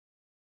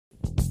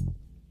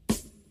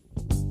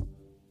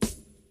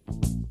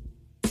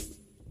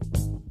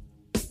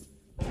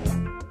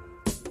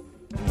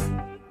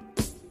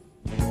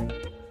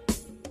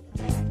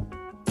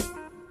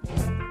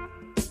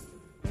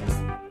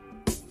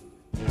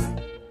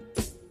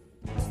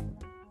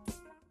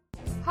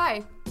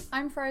Hi,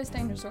 I'm Freya's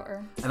Danger's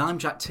Daughter. And I'm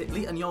Jack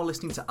Titley, and you're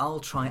listening to I'll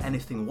Try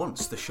Anything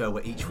Once, the show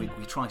where each week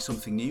we try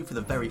something new for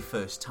the very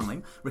first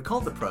time,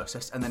 record the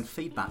process, and then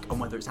feedback on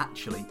whether it's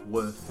actually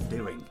worth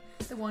doing.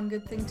 The one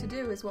good thing to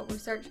do is what we're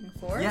searching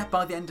for. Yeah,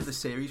 by the end of the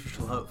series we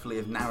shall hopefully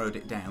have narrowed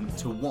it down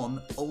to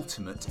one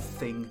ultimate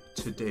thing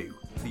to do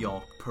for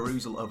your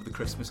perusal over the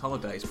Christmas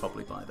holidays,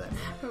 probably by then.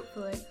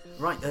 Hopefully.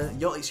 Right,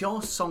 it's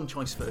your song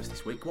choice first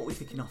this week. What are we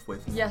kicking off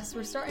with? Yes,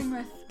 we're starting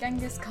with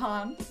Genghis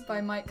Khan by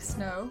Mike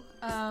Snow.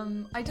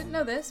 I didn't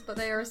know this, but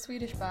they are a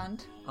Swedish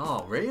band.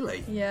 Oh,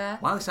 really? Yeah.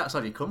 Wow, it's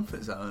outside your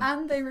comfort zone.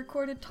 And they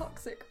recorded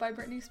Toxic by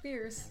Britney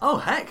Spears. Oh,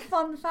 heck!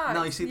 Fun fact.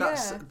 No, you see,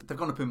 they've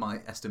gone up in my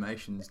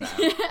estimations now.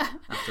 Yeah.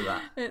 After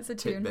that. It's a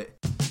tune. Tidbit.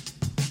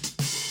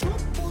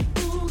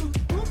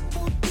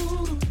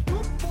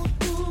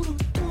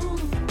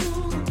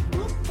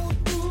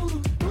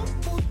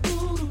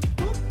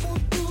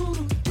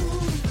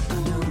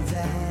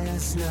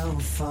 No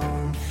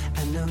phone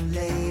and no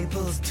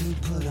labels to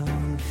put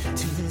on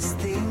to this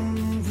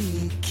thing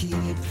we keep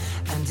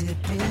and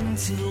dip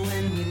into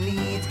when we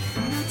need.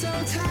 And I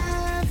don't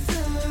have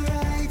the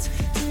right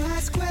to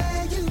ask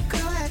where you go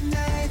at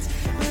night,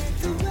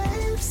 but the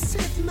waves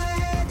hit my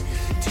head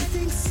to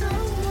think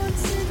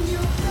someone's in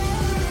your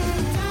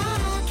bed.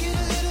 I get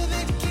a little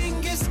bit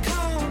Genghis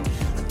Khan.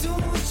 I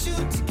don't want you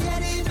to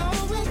get it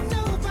on with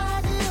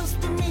nobody else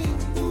but me,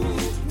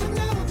 but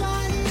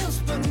nobody else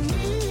but me.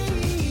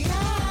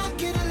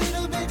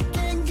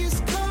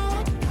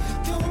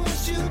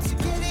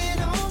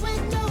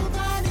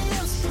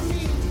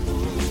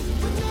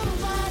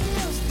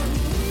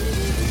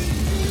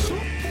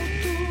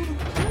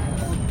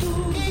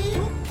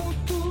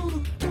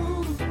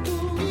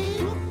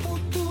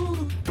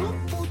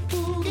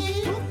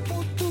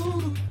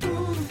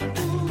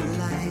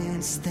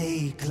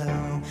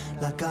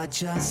 Like I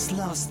just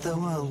lost the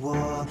World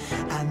War,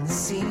 and the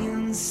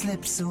scene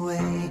slips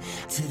away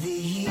to the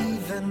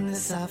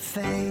evenness I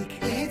fake.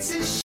 It's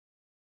a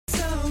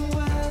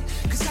world,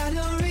 'cause I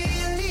don't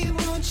really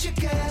want you,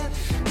 girl,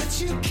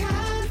 but you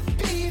can't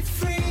be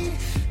free,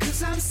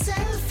 'cause I'm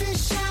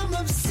selfish, I'm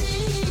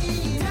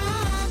obscene.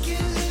 I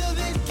get a little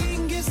bit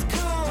Genghis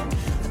Khan.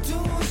 I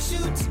don't want you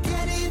to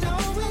get it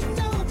on with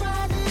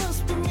nobody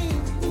else but me,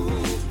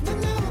 but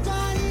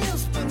nobody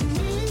else but me.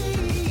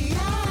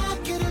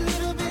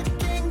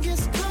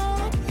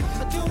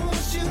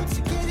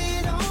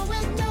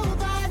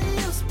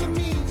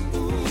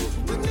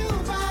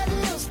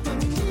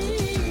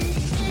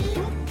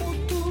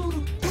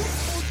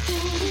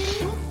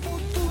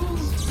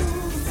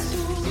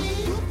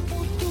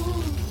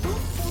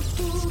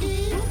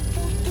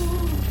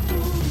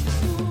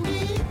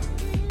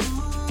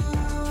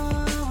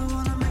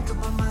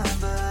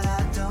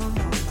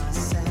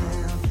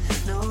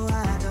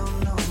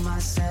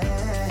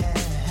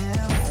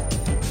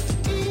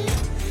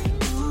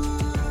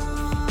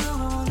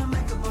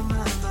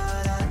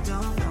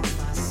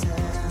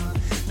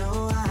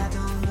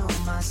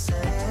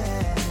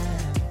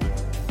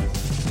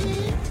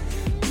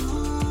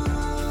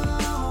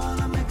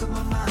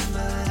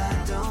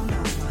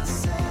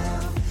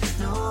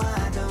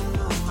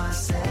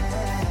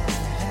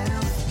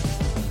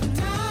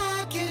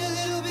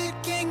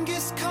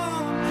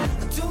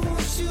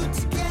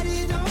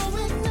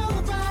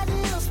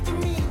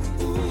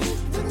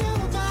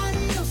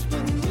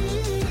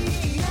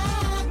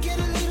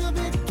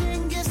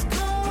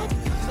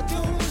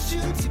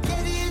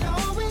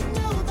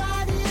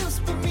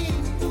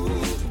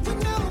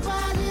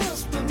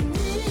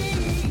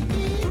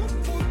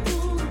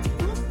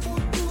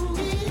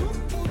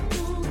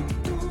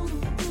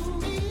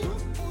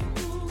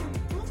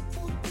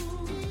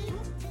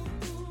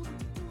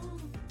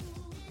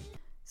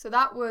 So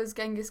that was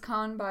Genghis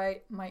Khan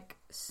by Mike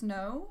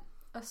Snow,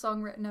 a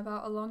song written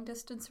about a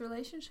long-distance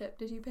relationship.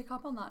 Did you pick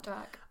up on that,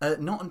 Jack?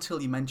 Not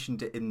until you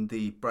mentioned it in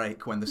the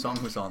break when the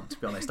song was on, to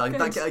be honest.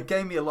 That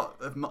gave me a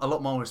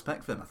lot more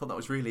respect for them. I thought that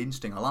was really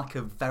interesting. I like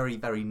a very,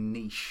 very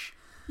niche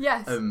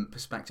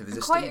perspective.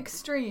 There's quite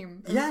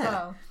extreme as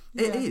well.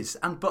 It is,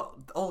 but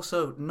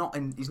also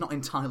he's not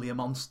entirely a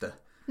monster.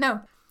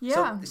 No. Yeah.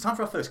 So it's time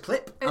for our first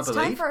clip, I believe. It's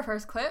time for our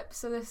first clip,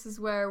 so this is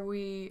where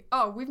we've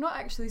not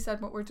actually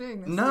said what we're doing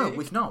this week. No,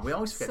 we've not. We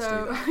always forget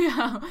to do that.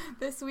 Yeah,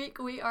 this week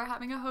we are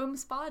having a home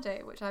spa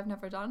day, which I've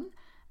never done,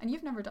 and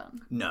you've never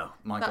done. No,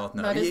 God,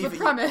 no. That is the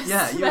premise.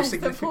 Yeah, you were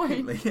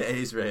significantly... It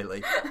is,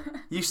 really.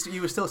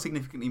 You were still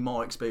significantly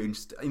more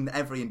experienced in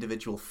every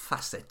individual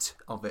facet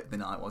of it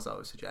than I was, I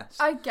would suggest.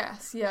 I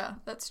guess, yeah,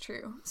 that's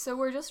true. So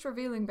we're just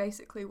revealing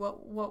basically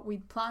what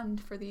we'd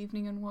planned for the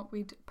evening and what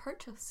we'd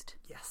purchased.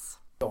 Yes.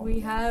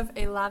 We have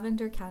a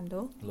lavender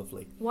candle.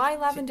 Lovely. Why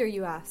lavender,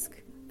 you ask?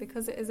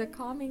 Because it is a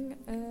calming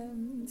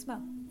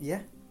smell.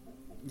 Yeah,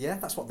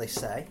 that's what they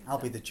say. I'll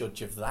be the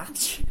judge of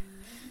that.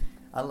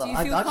 Do you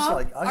feel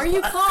calm? Are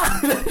you calm?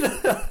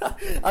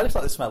 I just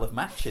like the smell of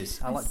matches.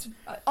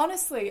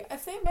 Honestly,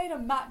 if they made a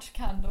match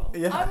candle,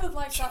 I would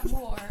like that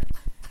more.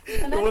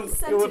 It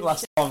wouldn't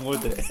last long,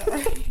 would it?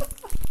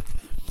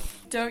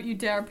 Don't you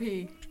dare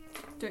pee.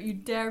 Don't you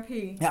dare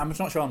pee. Yeah, I'm just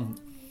not sure on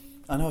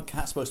I know a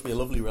cat's supposed to be a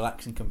lovely,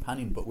 relaxing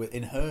companion, but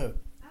in her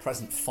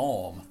present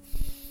form,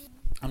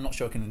 I'm not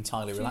sure I can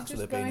entirely relax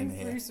with her being in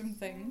here. She's just going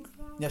through some things.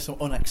 Yeah, some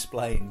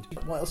unexplained.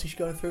 What else is she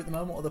going through at the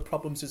moment? What other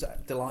problems does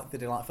the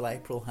delightful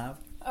April have?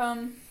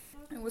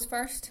 It was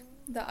first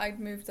that I'd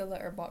moved the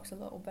litter box a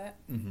little bit.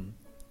 Mm-hmm.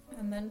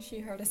 And then she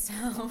heard a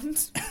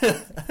sound.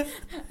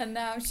 And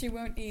now she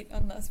won't eat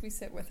unless we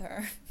sit with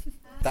her.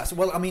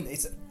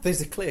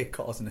 There's a clear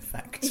cause and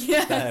effect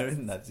there,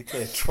 isn't there? There's a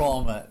clear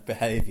trauma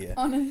behaviour.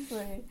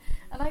 Honestly.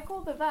 And I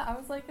called the vet. I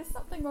was like, is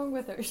something wrong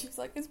with her? She was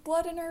like, is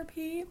blood in her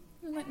pee?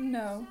 I'm like,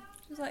 no.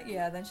 She was like,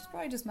 yeah, then she's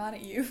probably just mad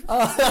at you.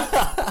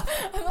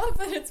 I love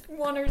that it's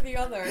one or the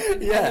other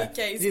in any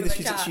case with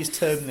a cat. She's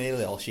terminally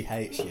ill, she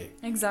hates you.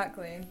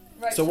 Exactly.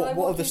 Right, so what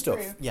other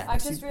stuff? Through? Yeah, I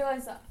just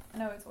realised that...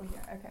 No, it's all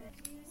here. Okay.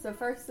 So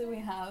firstly we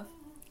have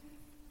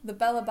the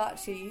Bella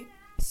Bacci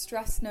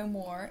Stress No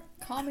More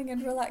Calming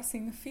and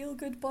Relaxing Feel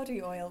Good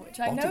Body Oil, which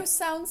I know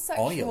sounds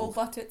sexual,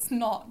 but it's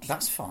not.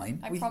 That's fine.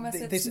 I promise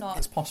it's not.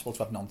 It's possible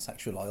to have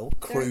non-sexual oil.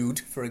 Crude,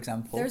 for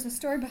example. There's a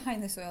story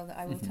behind this oil that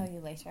I will tell you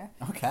later.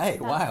 Okay,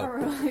 wow. For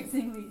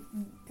relaxing.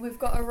 We've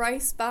got a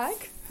rice bag.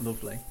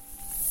 Lovely.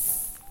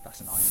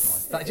 That's a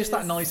nice noise.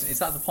 That noise, is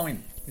that the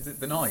point? Is it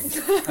the noise?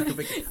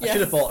 I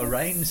should have bought a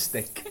rain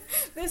stick.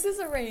 This is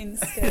a rain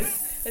stick.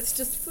 It's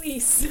just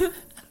fleece.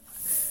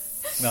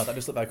 No, that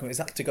does look like... Is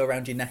that to go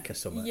around your neck or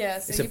something? Yeah,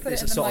 so you put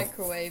it in the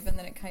microwave and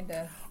then it kind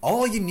of...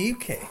 Oh, you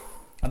nuke it.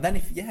 And then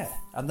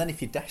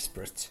if you're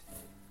desperate,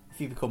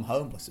 if you become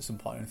homeless at some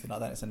point or anything like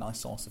that, it's a nice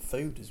source of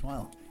food as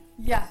well.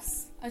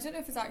 Yes. I don't know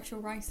if there's actual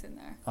rice in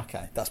there.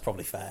 Okay, that's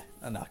probably fair.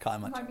 And I can't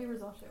imagine. It might be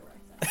risotto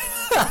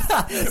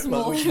rice.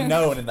 Well, which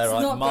no one in their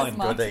right mind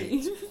would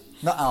eat.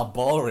 Not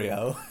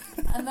Arborio.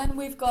 And then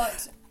we've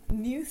got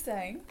new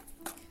thing,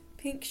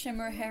 Pink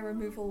Shimmer Hair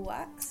Removal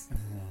Wax.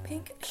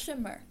 Pink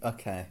Shimmer.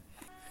 Okay.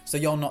 So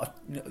you're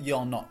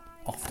not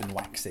often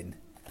waxing.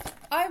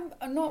 I'm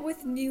not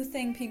with new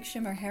thing Pink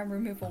Shimmer Hair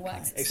Removal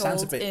Wax. It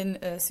sounds a bit in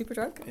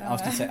Superdrug. I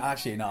was going to say,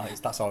 actually, no,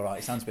 that's all right.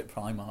 It sounds a bit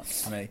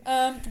Primark to me.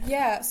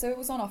 Yeah, so it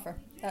was on offer.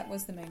 That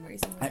was the main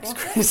reason we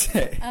bought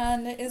it.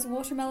 And it is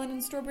watermelon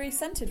and strawberry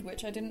scented,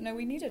 which I didn't know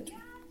we needed.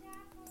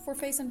 For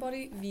face and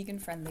body, vegan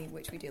friendly,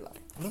 which we do love.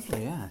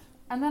 Lovely, yeah.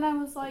 And then I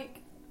was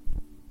like,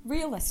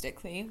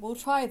 realistically, we'll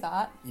try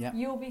that. Yep.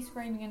 You'll be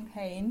screaming in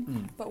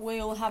pain, but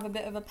we'll have a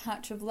bit of a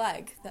patch of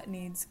leg that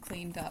needs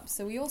cleaned up.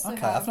 So we also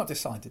have... I've not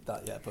decided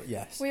that yet, but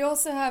yes. We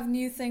also have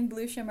new thing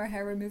Blue Shimmer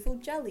Hair Removal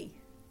Jelly.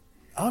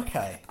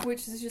 Okay.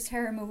 Which is just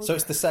hair removal. So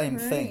it's the same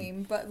cream,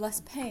 thing, but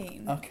less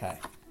pain. Okay.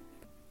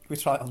 We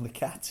try it on the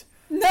cat.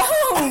 No!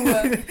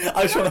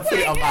 I just want to put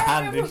it on my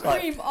hand. It's like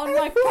cream on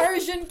my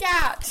Persian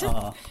cat.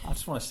 I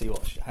just want to see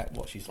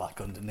what she's like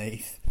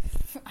underneath.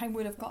 I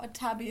would have got a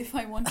tabby if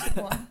I wanted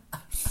one.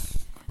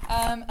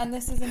 And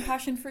this is in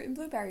passion fruit and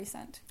blueberry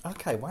scent.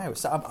 Okay, wow.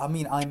 So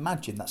I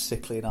imagine that's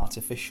sickly and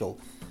artificial,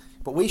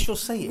 but we shall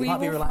see. It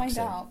might be relaxing.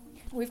 Find out.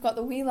 We've got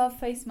the We Love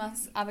face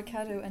mask,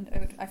 avocado and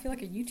oat. I feel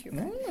like a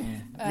YouTuber.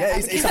 Yeah,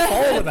 it's a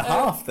whole and a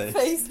half. This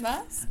face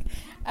mask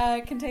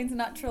contains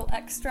natural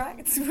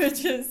extracts,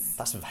 which is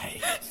that's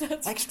vague.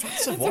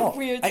 Extracts of what?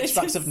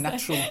 Extracts of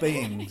natural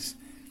beings.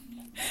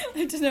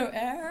 I don't know,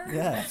 air.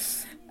 Yeah.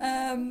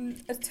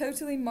 A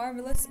totally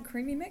marvellous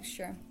creamy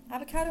mixture.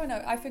 Avocado and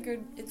oat. I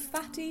figured it's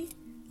fatty.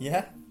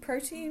 Yeah.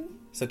 Protein.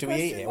 So do we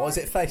eat it? What was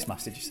it? Face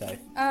mask, did you say?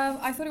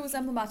 I thought it was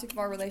emblematic of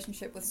our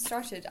relationship, which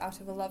started out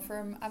of a love for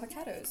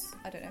avocados.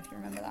 I don't know if you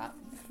remember that.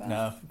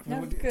 No.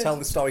 Tell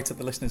the story to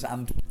the listeners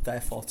and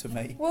therefore to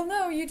me. Well,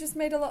 no, you just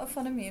made a lot of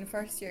fun of me in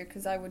first year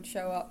because I would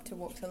show up to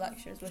walk to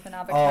lectures with an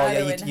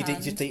avocado in hand. You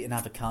just eat an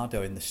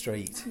avocado in the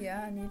street.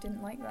 Yeah, and you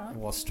didn't like that. It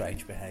was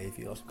strange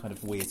behaviour. It was kind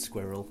of weird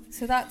squirrel.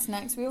 So that's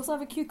next. We also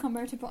have a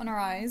cucumber to put on our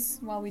eyes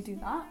while we do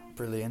that.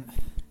 Brilliant.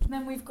 And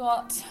then we've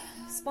got,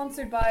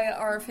 sponsored by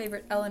our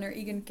favourite Eleanor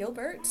Egan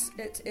Gilbert,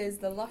 it is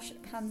the Lush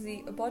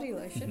Pansy Body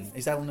Lotion.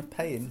 Is Eleanor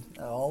paying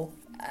at all?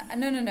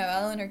 No.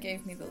 Eleanor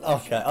gave me the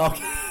lotion.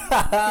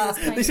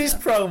 Okay. This is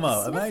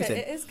promo. Sniff Amazing.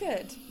 It is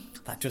good.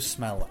 That does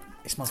smell.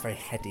 It smells very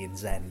heady and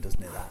zen,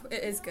 doesn't it? That.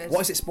 It is good.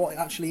 What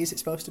actually is it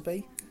supposed to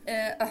be?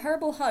 A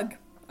herbal hug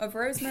of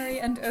rosemary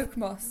and oak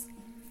moss.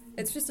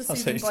 It's just a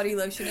soothing body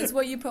lotion. It's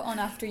what you put on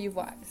after you've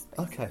waxed.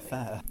 Okay,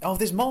 fair. Oh,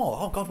 there's more.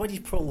 Oh God, where did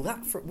you pull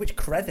that from? Which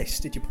crevice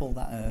did you pull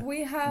that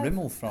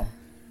Rimmel from?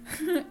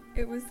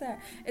 It was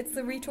there. It's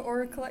the Rita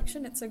Ora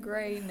collection. It's a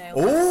grey nail.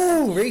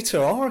 Oh,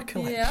 Rita Ora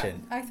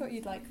collection. Yeah, I thought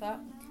you'd like that.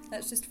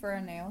 That's just for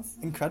our nails.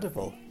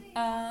 Incredible.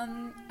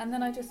 And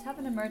then I just have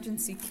an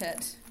emergency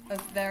kit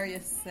of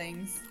various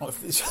things.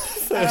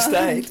 First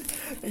aid.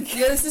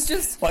 Yeah, this is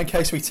just in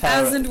case we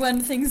tear as and when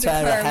things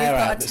occur. We've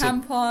got a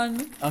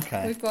tampon.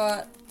 Okay. We've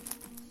got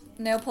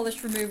nail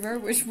polish remover,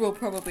 which will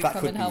probably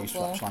come in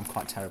helpful. Useful, I'm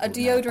quite terrible. A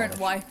deodorant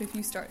wipe if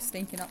you start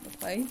stinking up the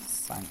place.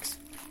 Thanks.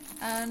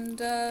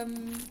 And a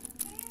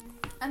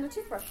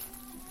toothbrush.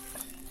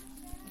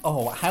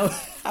 Oh, how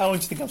long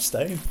do you think I'm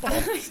staying for?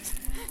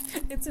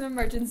 It's an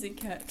emergency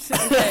kit.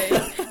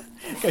 Okay.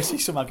 In case you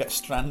somehow get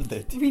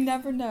stranded. We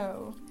never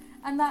know.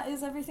 And that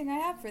is everything I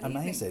have for the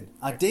Amazing.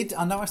 I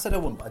know I said I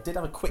wouldn't, but I did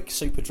have a quick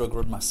Superdrug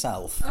run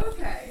myself.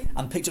 Okay.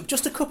 And picked up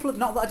just a couple of,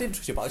 not that I didn't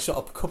trust you, but I shot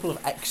up a couple of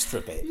extra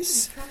You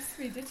bits. didn't trust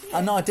me, did you?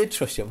 I know I did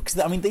trust you, because,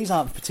 these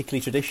aren't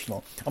particularly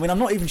traditional. I'm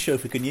not even sure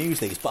if we can use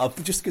these,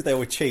 but just because they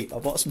were cheap, I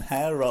bought some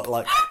hair,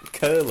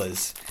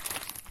 curlers.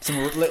 Some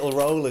little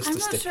rollers to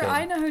stick in. I'm not sure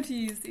I know how to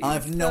use these. I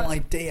have no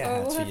idea how to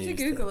use them. We'll have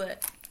to Google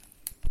it.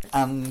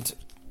 And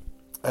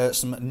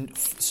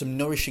some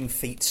nourishing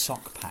feet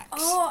sock packs.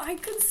 Oh, I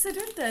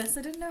considered this.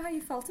 I didn't know how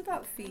you felt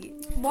about feet.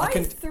 Why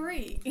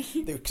 3?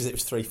 Because it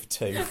was 3 for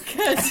 2.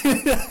 Good.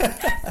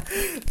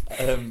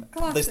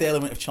 There's the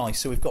element of choice,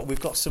 so we've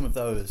got some of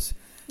those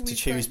to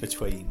choose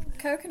between.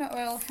 Coconut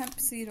oil, hemp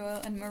seed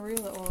oil, and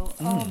marula oil.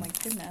 Oh my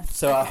goodness.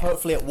 So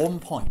hopefully at one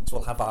point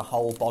we'll have our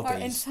whole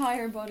bodies. Our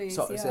entire bodies,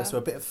 so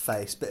a bit of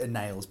face, bit of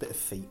nails, bit of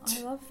feet.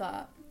 I love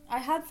that. I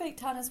had fake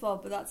tan as well,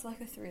 but that's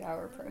like a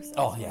 3-hour process.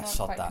 Oh yeah,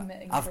 sod that.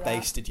 I've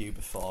basted you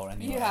before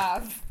anyway. You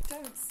have.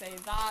 Don't say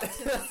that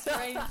to the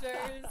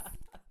strangers.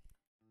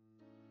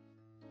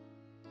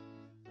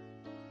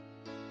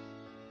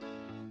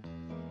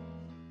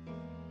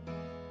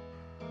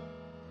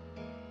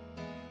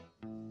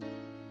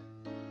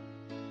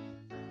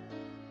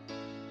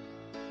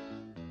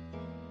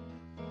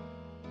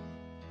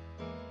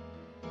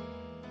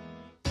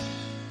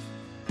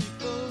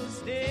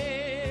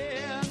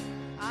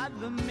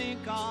 The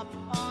makeup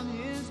on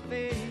his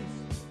face,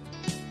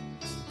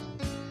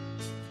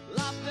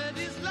 laughed at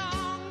his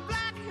long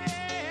black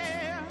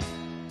hair,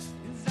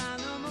 his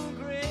animal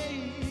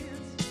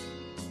grace.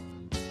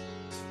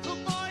 The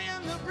boy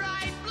in the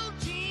bright blue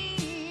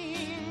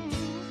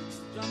jeans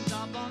jumped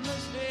up on the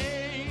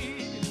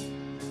stage.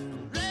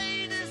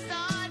 Lady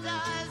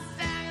Stardust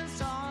sang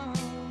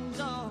songs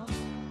of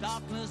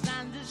darkness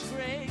and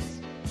disgrace,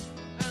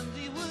 and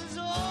he was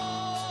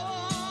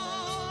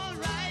all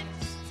right.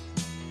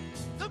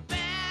 The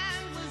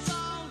band was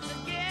all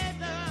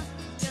together,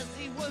 yes,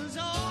 he was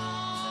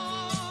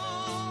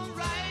all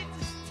right.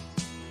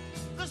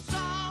 The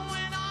song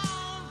went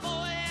on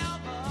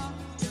forever,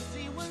 yes,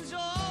 he was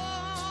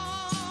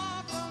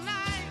all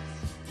night.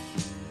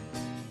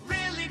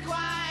 Really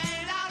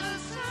quite out of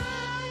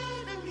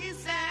sight, and he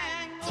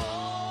sang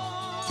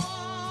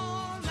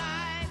all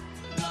night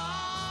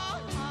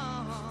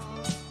long.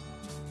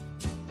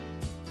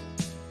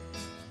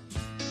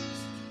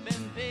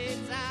 Then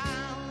fades out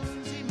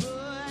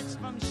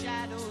from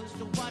shadows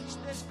to watch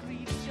this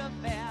creature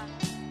fair.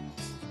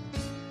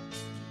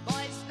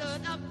 Boys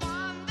stood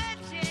upon their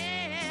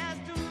chairs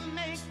to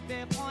make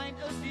their point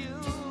of view.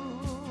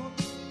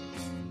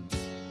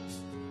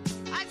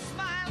 I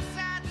smiled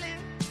sadly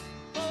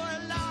for a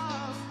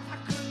love I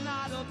could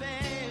not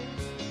obey.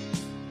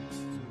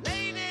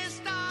 Lady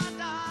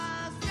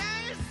Stardust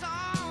sang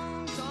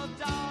songs of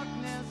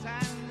darkness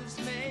and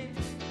dismay,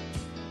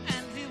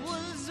 and he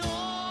was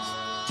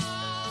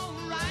all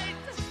right.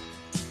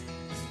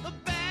 The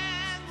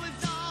band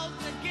was all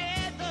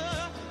together,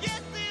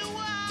 yes, it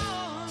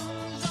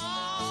was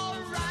all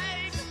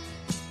right.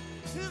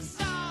 His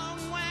song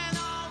went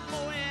on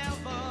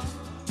forever,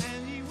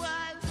 and he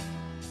was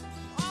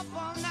up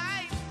all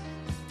night.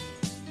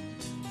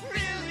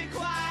 Really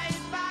quite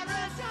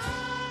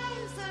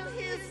paradise, and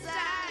he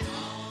sang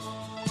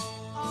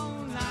all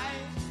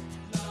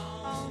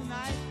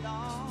night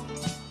long.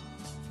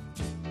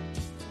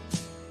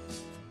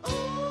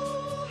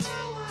 Ooh,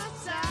 how I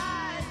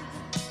sighed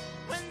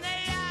when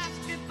they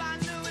asked if I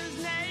knew his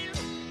name.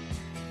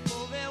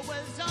 Oh, it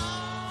was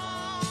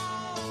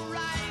all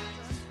right.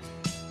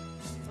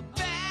 The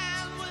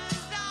band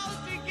was all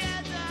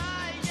together,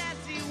 yes,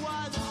 he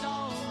was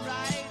all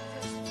right.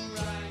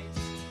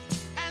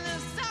 And the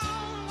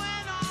song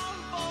went on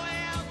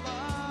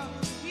forever.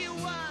 He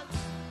was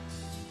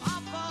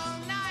up all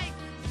night,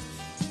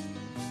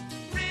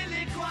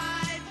 really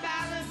quite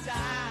paradise.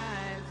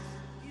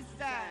 He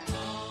sang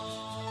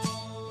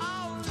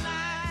all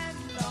night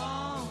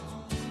long.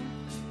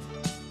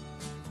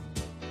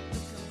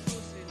 Looking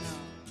closely now.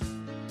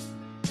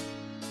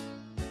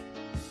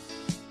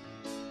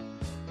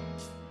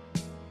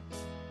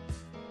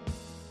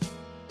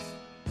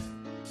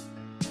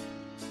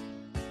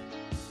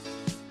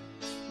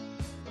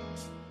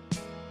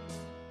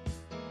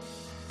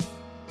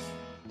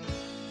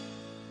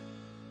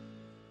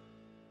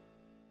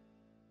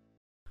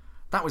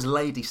 That was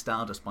Lady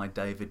Stardust by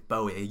David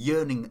Bowie, a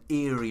yearning,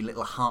 eerie,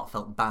 little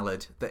heartfelt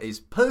ballad that is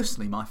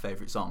personally my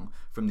favourite song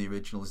from the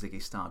original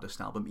Ziggy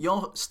Stardust album.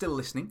 You're still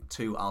listening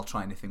to I'll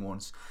Try Anything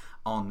Once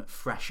on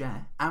Fresh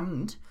Air,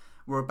 and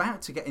we're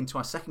about to get into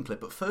our second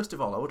clip, but first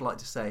of all I would like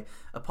to say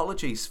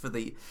apologies for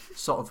the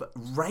sort of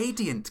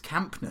radiant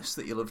campness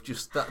that you'll have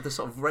just, the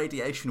sort of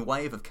radiation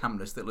wave of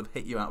campness that will have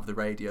hit you out of the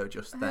radio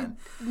just then.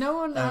 No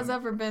one has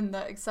ever been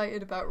that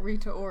excited about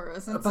Rita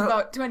Ora since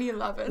about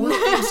 2011. Well,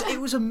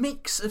 it was a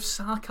mix of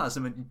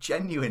sarcasm and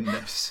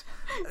genuineness,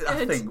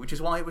 I think, which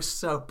is why it was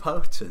so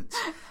potent.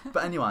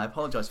 But anyway, I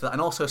apologise for that.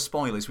 And also,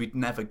 spoilers, we'd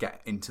never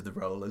get into the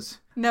rollers.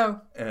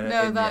 No, in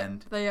the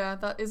end.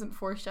 that isn't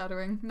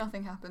foreshadowing.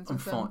 Nothing happens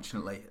with them.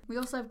 Unfortunately. We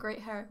also have great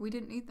hair. We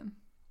didn't need them.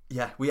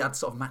 Yeah, we had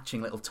sort of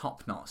matching little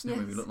top knots, didn't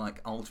we? We Yes. looked like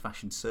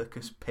old-fashioned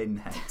circus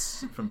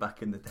pinheads from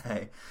back in the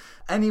day.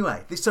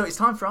 Anyway, so it's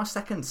time for our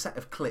second set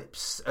of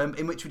clips,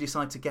 in which we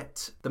decide to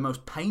get the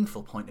most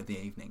painful point of the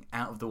evening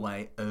out of the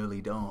way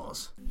early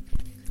doors.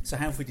 So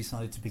how have we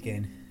decided to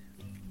begin?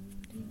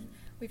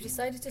 We've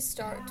decided to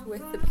start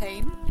with the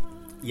pain.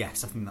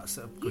 Yes, I think that's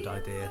a good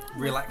idea.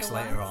 Relax The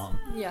later wax. on.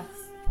 Yes.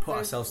 Put There's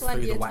ourselves plenty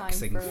through the of time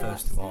waxing for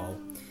first that. of all.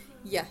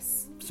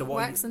 Yes. So what?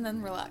 Wax and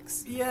then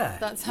relax. Yeah.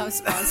 That's how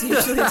spas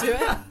usually do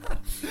it.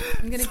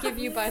 I'm going to give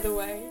you, by the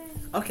way.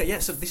 Okay, yeah.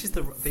 So this is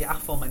the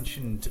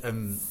aforementioned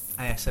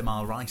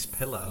ASMR rice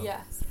pillow.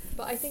 Yes.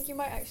 But I think you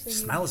might actually.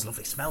 Smells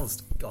lovely. It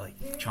smells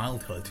like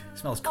childhood. It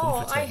smells Oh,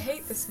 comforting. I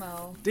hate the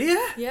smell. Do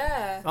you?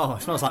 Yeah. Oh,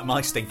 it smells like my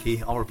stinky,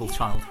 horrible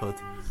childhood.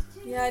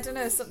 Yeah, I don't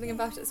know. Something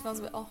about it smells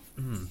a bit off.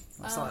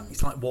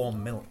 It's like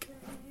warm milk.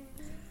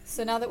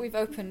 So now that we've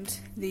opened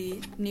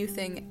the new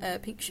thing,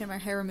 Pink Shimmer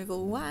Hair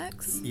Removal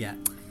Wax, Yeah.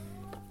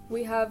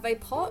 we have a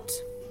pot,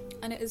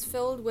 and it is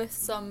filled with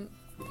some.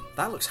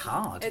 That looks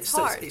hard. It's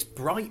So hard. It's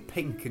bright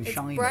pink and It's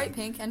shiny. bright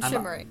pink and I-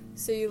 shimmery.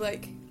 So you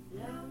like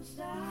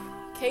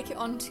cake it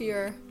onto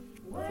your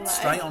leg.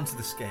 Straight onto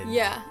the skin.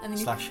 Yeah, and then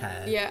you, Slash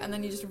hair. Yeah, and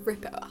then you just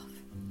rip it off.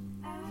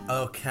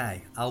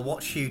 Okay, I'll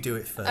watch you do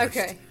it first.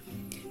 Okay.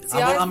 See,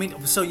 I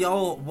mean, so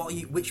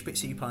which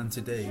bits are you planning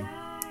to do?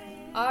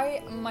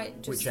 I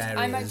might just. Which I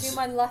might areas? do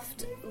my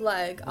left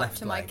leg up Left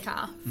to my leg.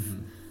 calf.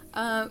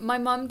 My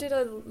mum did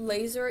a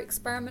laser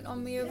experiment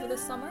on me over the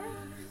summer.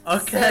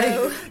 Okay.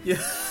 So- Yeah.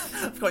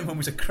 I forgot your mum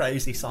was a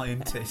crazy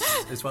scientist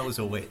as well as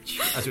a witch,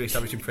 as we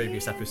established in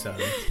previous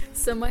episodes.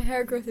 So my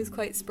hair growth is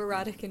quite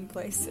sporadic in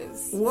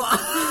places. What?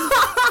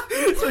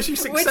 So she Which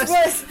success.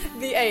 was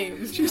the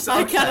aim. She's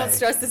I okay. cannot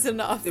stress this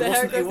enough. It The hair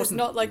wasn't- it growth is wasn't-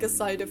 not like a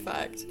side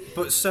effect.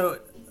 But so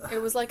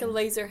It was like a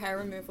laser hair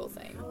removal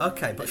thing.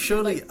 okay, but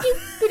surely,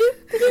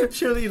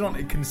 surely you're not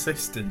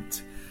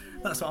inconsistent.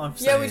 That's what I'm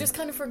saying. Yeah, we just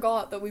kind of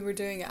forgot that we were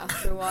doing it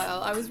after a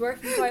while. I was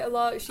working quite a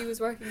lot. She was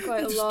working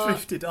quite a just lot.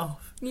 drifted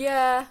off,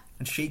 Yeah.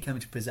 and she came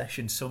into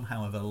possession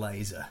somehow of a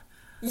laser.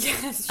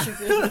 Yes, she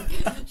really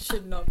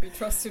should not be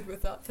trusted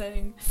with that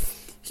thing.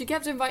 She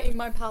kept inviting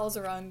my pals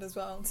around as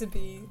well to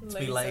be lasered. To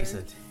be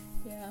lasered.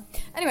 Yeah.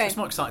 Anyway, It's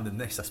more exciting than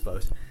this, I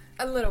suppose.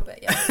 a little bit,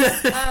 yeah.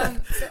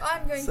 So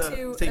I'm going So to.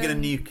 you're gonna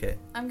nuke it.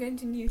 I'm going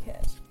to nuke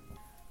it.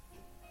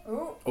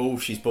 Oh, Oh,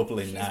 she's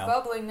bubbling she's now.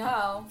 bubbling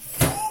now.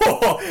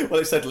 Well,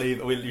 it said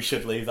leave. Well, you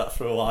should leave that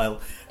for a while.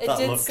 It That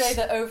did looks- say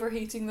that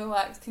overheating the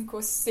wax can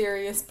cause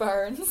serious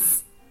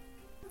burns.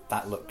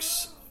 That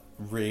looks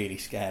really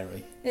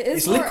scary. It is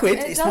It's liquid,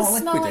 It it's does not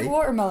smell like liquidy.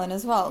 watermelon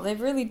as well. They've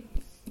really.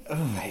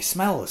 Oh, it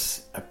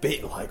smells a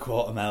bit like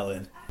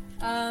watermelon.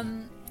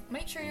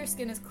 Make sure your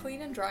skin is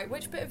clean and dry.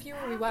 Which bit of you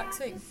are we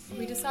waxing?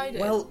 We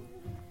decided. Well,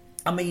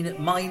 I mean,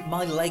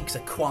 my legs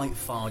are quite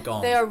far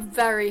gone. They are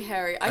very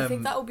hairy. I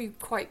think that will be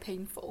quite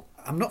painful.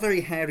 I'm not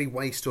very hairy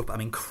waist up.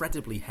 I'm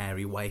incredibly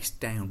hairy waist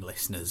down,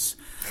 listeners.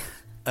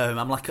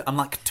 I'm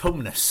like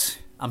Tumnus.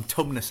 I'm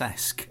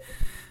Tumnus-esque.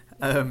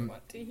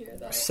 What do you hear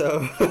that?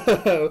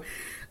 So,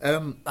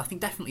 I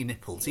think definitely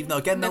nipples. Even though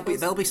again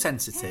they'll be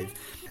sensitive.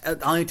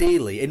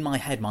 Ideally, in my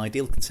head, my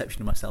ideal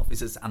conception of myself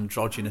is as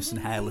androgynous and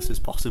hairless as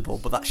possible.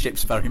 But that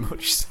ship's very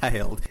much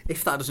sailed.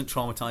 If that doesn't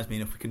traumatise me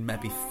enough, we can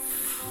maybe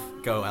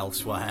go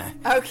elsewhere.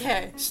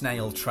 Okay.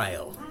 Snail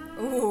trail.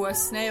 Ooh, a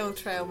snail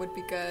trail would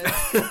be good.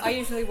 I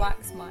usually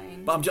wax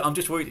mine. But I'm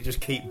just worried to just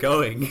keep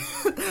going,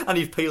 and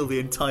you've peeled the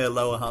entire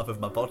lower half of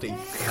my body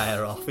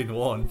hair off in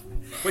one,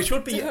 which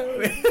would be. I feel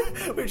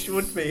like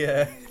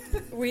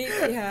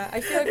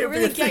It we're would be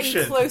really getting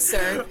efficient,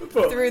 closer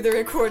but- through the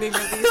recording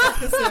of these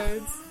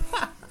episodes.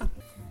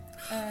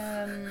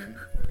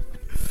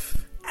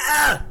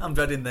 I'm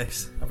dreading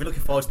this. I've been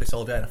looking forward to this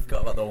all day, and I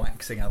forgot about the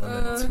waxing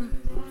element.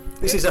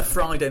 This is a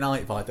Friday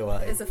night, by the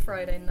way. It's a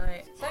Friday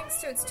night. Thanks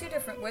to its two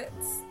different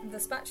widths, the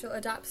spatula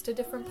adapts to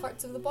different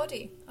parts of the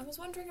body. I was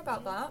wondering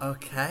about that.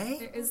 Okay.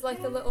 It is like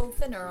a little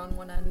thinner on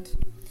one end.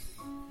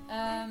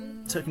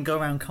 So it can go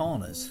around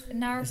corners.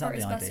 Narrow Is that part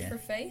is the best idea? for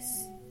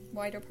face.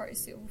 Wider part is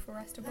suitable for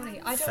rest of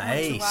body. I don't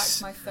Face. want to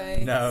wax my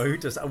face. No, who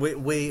does that?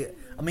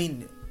 I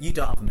mean, you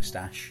don't have a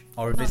moustache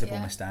or a Not visible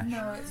yet. moustache,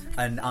 No, it's...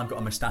 and I've got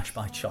a moustache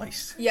by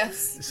choice.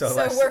 Yes. So So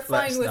let's- we're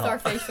fine let's with not. our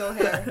facial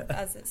hair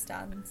as it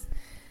stands.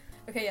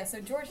 Okay, yeah. So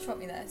George taught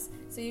me this.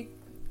 So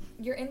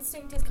your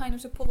instinct is kind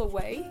of to pull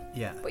away,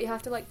 Yeah. but you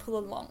have to like pull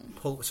along.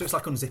 So it's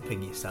like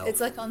unzipping yourself.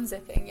 It's like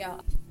unzipping. Yeah.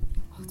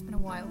 Oh, it's been a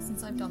while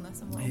since I've done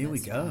this. I'm a little Here bit we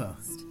go.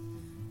 stressed.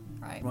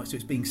 Right. Right, so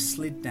it's being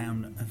slid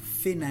down a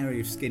thin area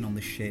of skin on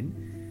the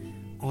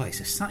shin. Oh, it's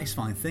a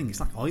satisfying thing.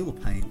 It's like oil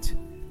paint.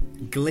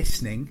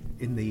 Glistening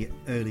in the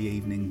early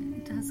evening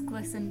It does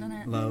glisten, doesn't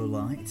it? low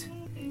light.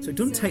 So it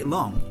doesn't take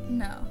long.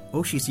 No.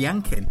 Oh, she's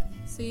yanking.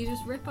 So you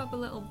just rip up a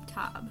little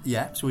tab,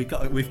 Yeah, so we've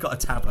got a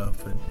tab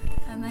open.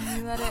 and then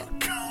you let it.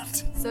 God.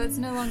 So it's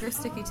no longer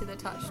sticky to the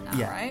touch now,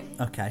 Yeah. right?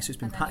 Okay, so it's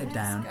been And then patted you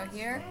down. just go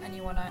here, and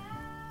you want to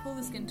pull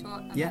the skin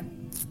taut. And Yeah.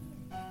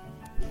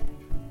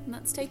 And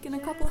that's taken a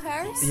couple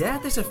hairs. Yeah,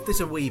 there's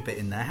a wee bit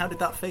in there. How did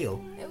that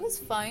feel? It was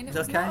fine. It It's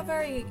was okay? not a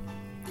very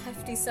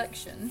hefty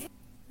section.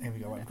 Here we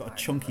go. Right, we've got a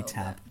chunky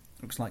tab.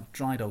 Looks like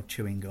dried old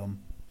chewing gum,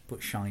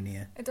 but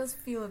shinier. It does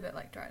feel a bit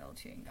like dried old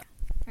chewing gum.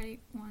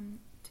 Ready? 1,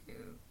 2,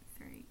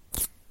 3.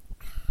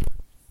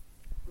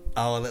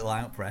 Oh, a little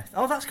out breath.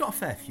 Oh, that's got a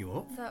fair few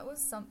up. That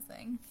was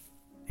something.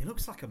 It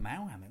looks like a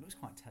Mauham. It looks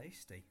quite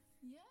tasty.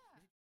 Yeah.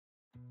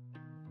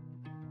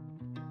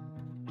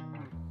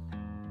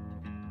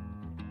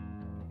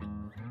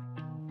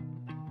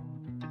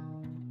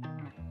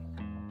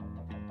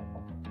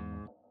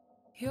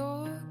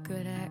 You're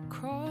good at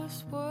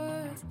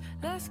crosswords,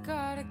 that's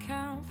gotta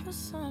count for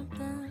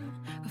something.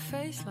 A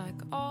face like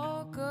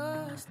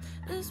August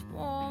is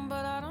warm,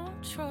 but I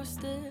don't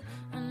trust it.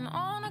 And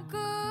on a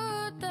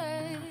good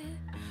day,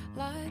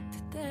 like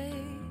today,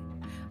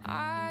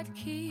 I'd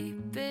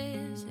keep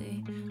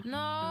busy. No,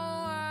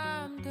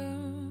 I'm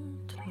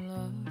doomed to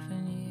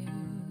loving you.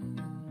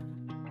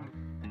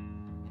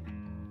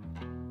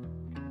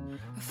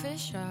 A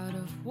fish out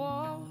of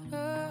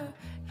water.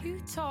 You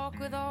talk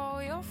with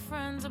all your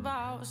friends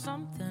about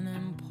something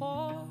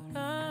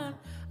important.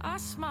 I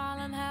smile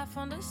and half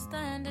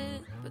understand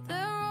it, but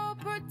they're all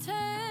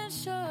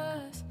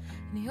pretentious.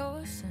 And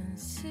you're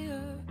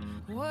sincere,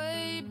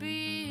 way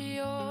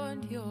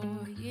beyond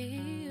your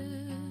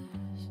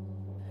years.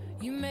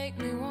 You make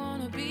me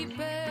wanna be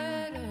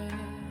better.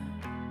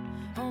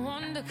 I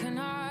wonder, can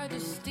I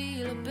just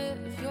steal a bit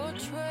of your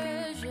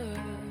treasure?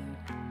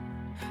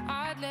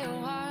 I'd lay a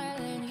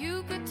while and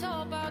you could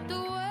talk about the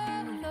weather.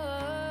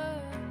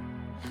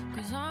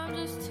 'Cause I'm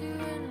just too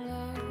in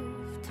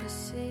love to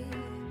see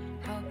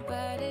how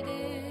bad it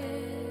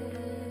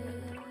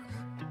is.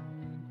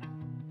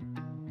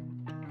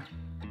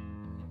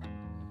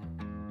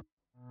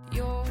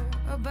 You're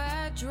a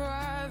bad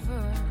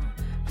driver.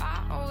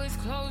 I always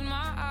close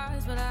my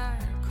eyes, but I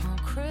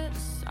can't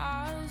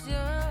criticize you.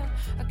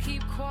 I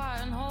keep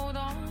quiet and hold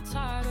on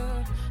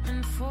tighter.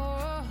 And for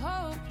a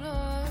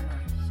hopeless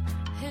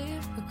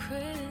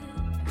hypocrite,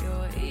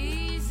 you're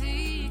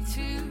easy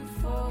to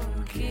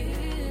forgive.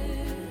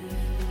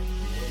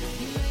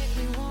 You make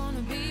me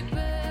wanna be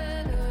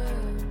better.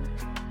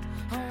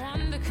 I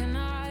wonder, can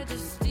I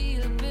just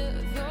steal a bit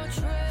of your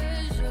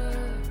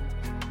treasure?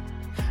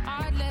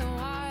 I'd lay a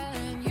while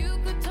and you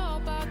could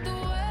talk about the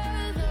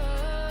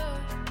weather.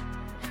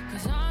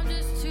 'Cause I'm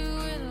just too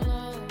in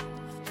love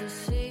to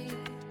see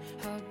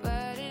how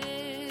bad it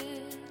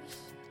is.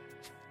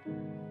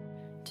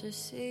 To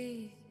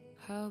see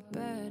how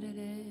bad it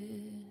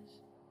is.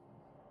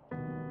 I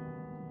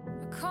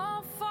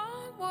can't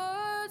find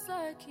words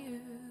like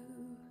you.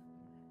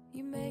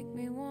 You make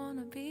me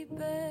wanna be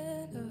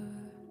better.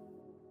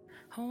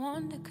 I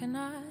wonder, can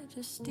I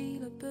just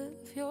steal a bit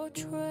of your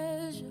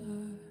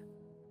treasure?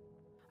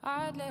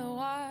 I'd lay a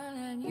while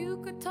and you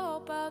could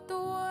talk about the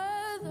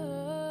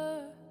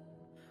weather.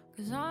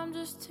 'Cause I'm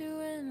just too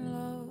in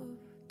love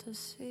to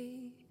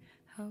see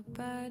how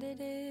bad it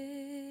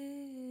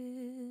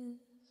is.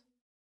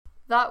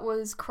 That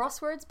was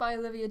Crosswords by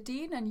Olivia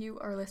Dean, and you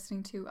are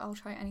listening to I'll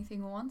Try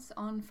Anything Once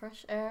on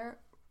Fresh Air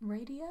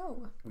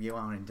Radio. You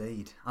are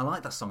indeed. I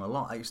like that song a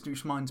lot. It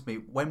just reminds me,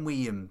 when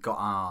we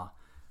got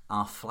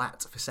our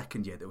flat for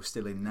second year that we're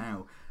still in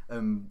now,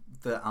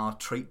 that our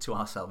treat to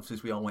ourselves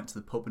was we all went to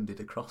the pub and did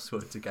a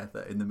crossword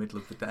together in the middle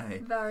of the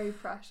day. Very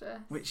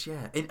precious. Which,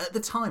 at the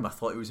time I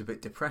thought it was a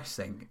bit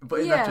depressing, but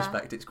in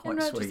retrospect it's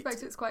quite sweet. In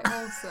retrospect it's quite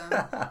wholesome.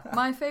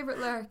 My favourite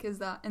lyric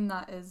is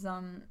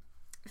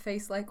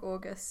face like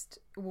August,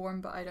 warm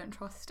but I don't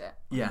trust it.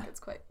 I think it's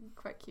quite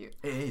cute.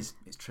 It is.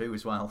 It's true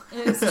as well.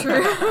 It is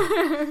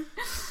true.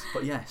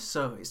 But yes,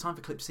 so it's time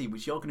for Clip C,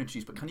 which you're going to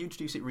introduce, but can you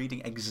introduce it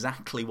reading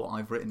exactly what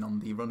I've written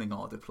on the running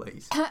order,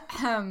 please?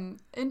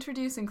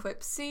 Introducing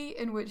Clip C,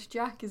 in which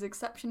Jack is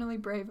exceptionally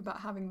brave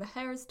about having the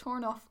hairs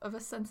torn off of a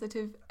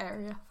sensitive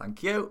area.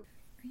 Thank you.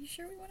 Are you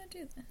sure we want to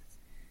do this?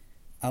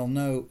 I'll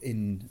know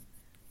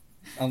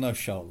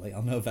shortly.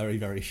 I'll know very,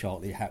 very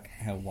shortly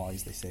how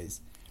wise this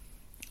is.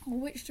 Well,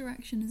 which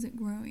direction is it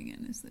growing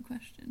in is the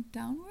question.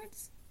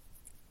 Downwards?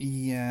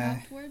 Yeah.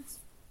 Outwards?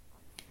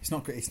 It's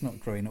not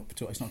growing up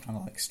at all. It's not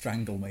trying to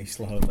strangle me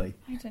slowly.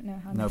 I don't know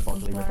how. No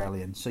bodily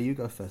rebellion. So you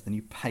go first, then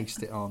you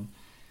paste it on.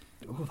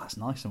 Oh, that's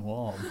nice and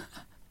warm.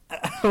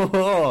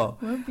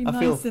 Won't be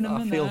nice in a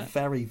minute. I feel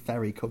very,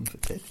 very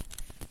comforted.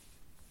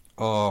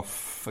 Oh,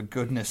 for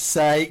goodness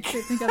sake! I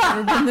don't think I've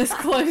ever been this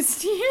close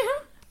to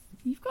you.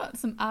 You've got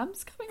some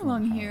abs coming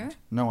along here.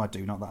 No, I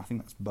do not. I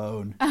think that's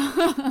bone.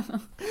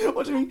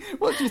 What do you mean?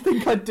 What do you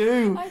think I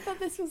do? I thought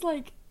this was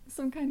like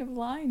some kind of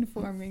line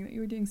forming that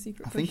you were doing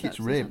secret push-ups. I think it's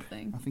rib. Or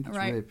something. I think it's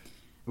right. rib.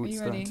 Oh, it's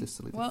starting to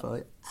solidify.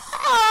 Well,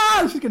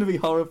 This is going to be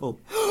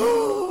horrible.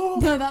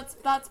 No, that's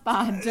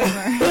bad. Don't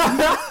worry.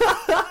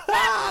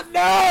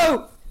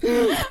 No!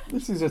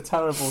 This is a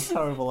terrible,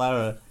 terrible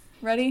error.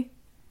 Ready?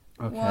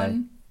 Okay.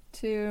 1,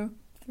 2,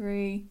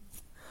 3.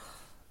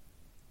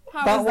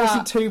 That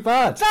wasn't too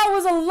bad. That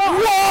was a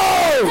lot.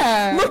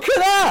 Whoa! Look at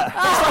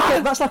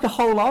that. That's like a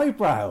whole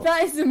eyebrow.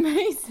 That is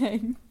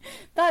amazing.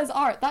 That is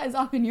art. That is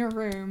up in your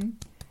room.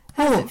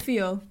 How does it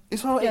feel?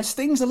 It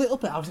stings a little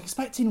bit. I was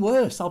expecting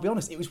worse, I'll be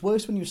honest. It was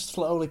worse when you were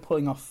slowly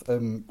pulling off...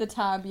 the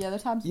tab, the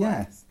tab's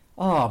worse.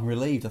 Oh, I'm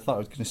relieved. I thought I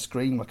was going to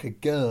scream like a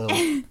girl.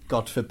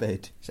 God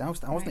forbid. See, I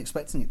wasn't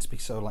expecting it to be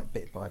so like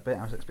bit by bit.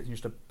 I was expecting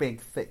just a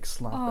big, thick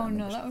slap. Oh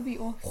no, that would be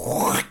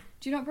awful.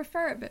 Do you not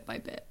prefer it bit by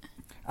bit?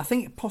 I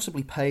think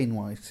possibly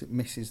pain-wise, it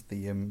misses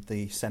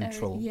the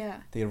central,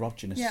 the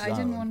erogenous zone. Yeah, I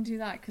didn't want to do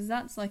that because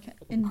that's like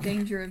in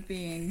danger of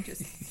being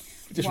just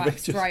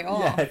waxed just, right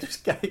off. Yeah,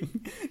 just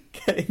getting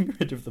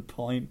rid of the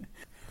point.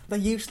 They're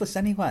useless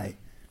anyway.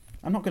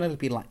 I'm not going to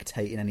be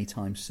lactating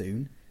anytime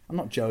soon. I'm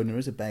not Jonah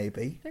as a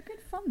baby. They're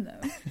good fun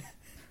though.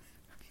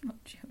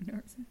 Not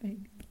Jonah as a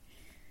baby.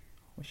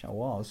 Wish I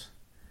was.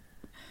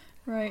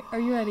 Right, are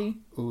you ready?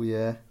 Oh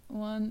yeah.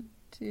 1,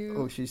 2.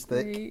 Oh, she's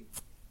 3. thick.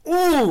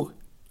 Oh,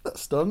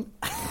 that's done.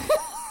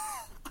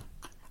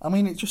 I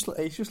mean, it just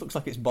looks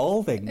like it's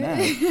balding now.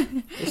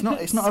 It's not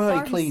a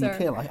very clean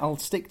kill. I'll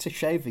stick to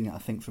shaving it, I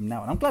think, from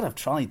now on. I'm glad I've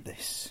tried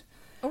this.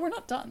 Oh, we're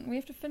not done. We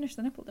have to finish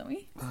the nipple, don't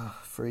we?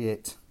 Free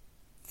it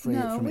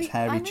from its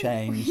hairy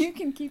chains. You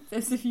can keep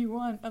this if you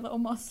want. A little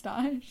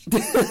moustache.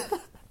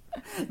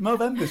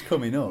 Movember's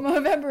coming up.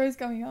 Movember is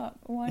coming up.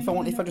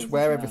 If I just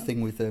wear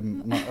everything with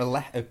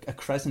a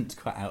crescent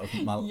cut out of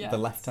the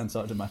left-hand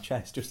side of my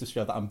chest, just to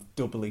show that I'm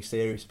doubly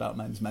serious about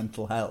men's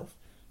mental health.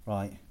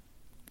 Right.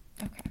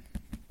 Okay.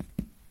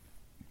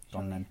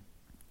 On then.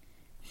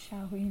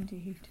 Shall we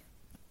indeed?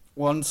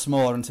 Once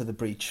more into the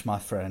breach, my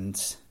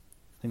friends.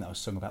 I think that was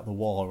sung about the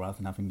war rather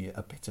than having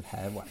a bit of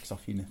hair wax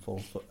off your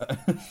nipple, but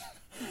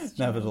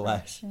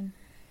nevertheless,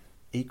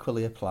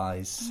 equally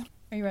applies.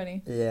 Are you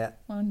ready? Yeah.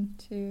 1,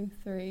 2,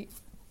 3.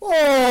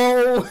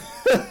 Oh!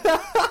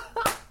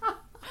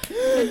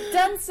 The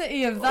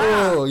density of that!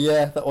 Oh,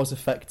 yeah, that was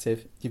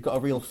effective. You've got a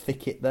real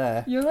thicket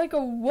there. You're like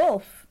a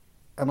wolf.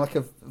 I'm like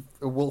a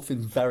wolf in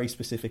very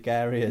specific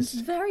areas.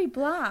 It's very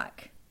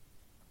black.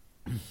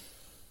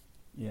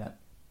 Yeah.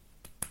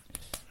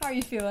 How are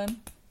you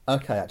feeling?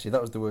 Okay, actually,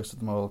 that was the worst of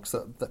them all because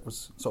that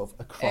was sort of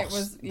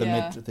across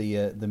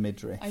the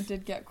midriff. I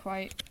did get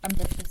quite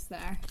ambitious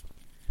there.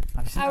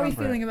 How are we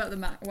feeling about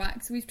the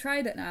wax? We've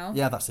tried it now.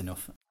 Yeah, that's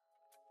enough.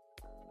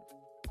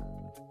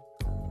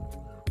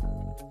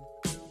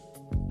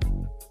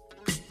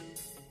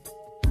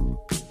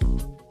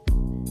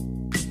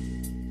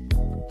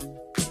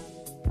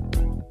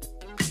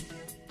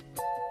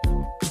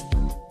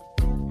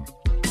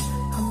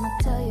 I'ma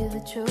tell you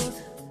the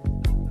truth.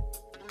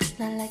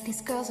 Not like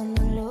these girls on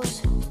the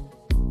loose.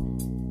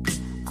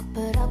 I'll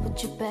put up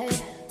with you, babe.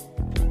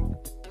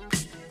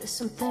 There's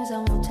some things I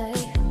won't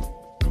take.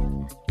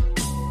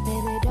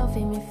 Baby, don't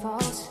feed me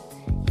false.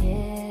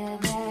 Yeah,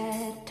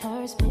 that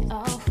turns me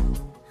off.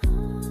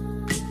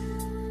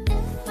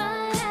 If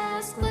I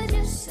ask, would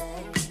you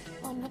say?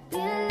 Wanna be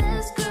the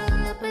last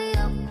girl up at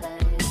your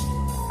place?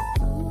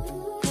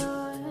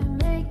 You're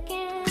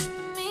making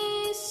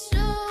me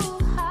so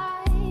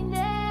high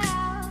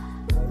now.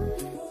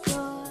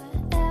 You're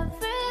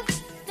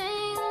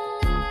everything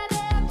I'd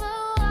ever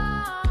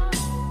want.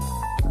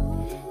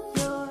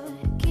 You're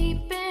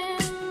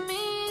keeping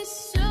me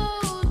so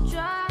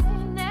dry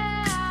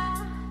now.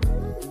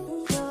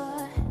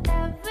 You're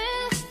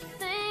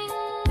everything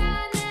I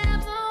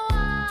never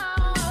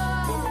want.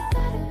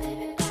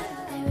 Baby, baby,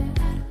 baby,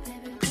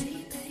 baby,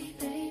 baby,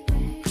 baby,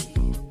 baby.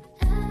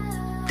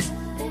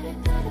 Baby,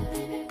 baby,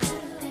 baby,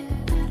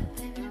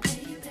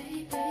 baby,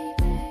 baby,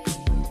 baby.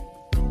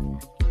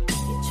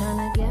 You're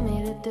tryna get me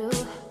to do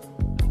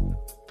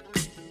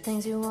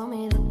things you want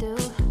me to do.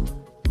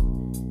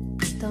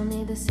 Don't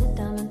need to sit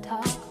down and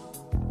talk.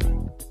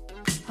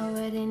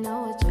 Already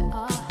know what you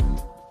are.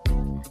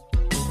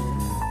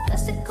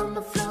 Plastic on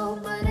the floor,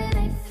 but it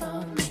ain't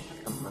from me.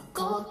 I'ma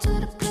go to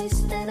the place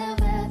that I'd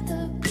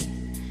rather be.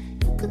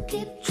 You could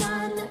keep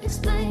trying to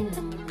explain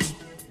to me.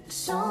 There's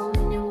so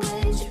many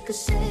ways you could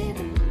say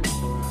to me.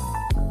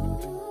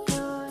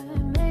 You're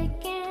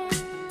making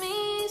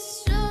me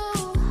so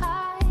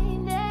high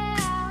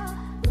now.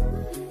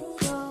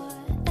 You're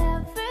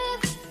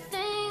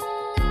everything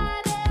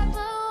I'd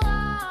ever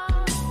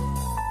want.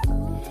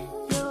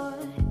 You're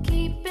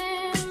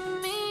keeping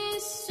me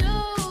so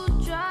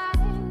dry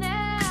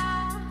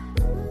now.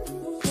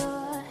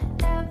 You're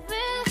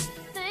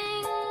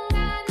everything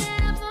I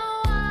never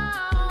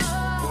want.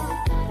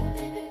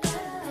 Baby,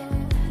 baby,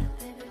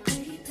 baby,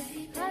 baby,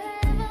 baby, I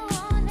never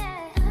want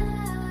it.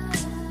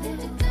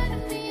 Baby, turn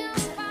me up,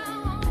 I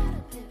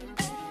want it.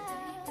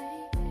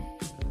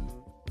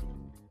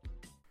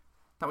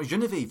 That was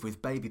Genevieve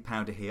with Baby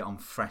Powder here on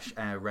Fresh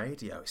Air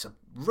Radio. It's a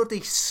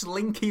ruddy,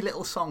 slinky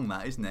little song,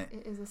 that, isn't it?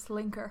 It is a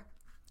slinker.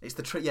 It's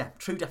the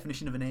true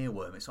definition of an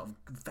earworm. It's sort of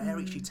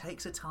very. She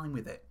takes her time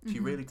with it. She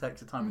really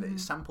takes her time with it. It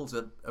samples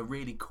a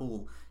really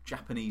cool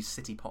Japanese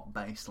city pop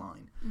bass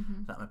line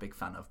that I'm a big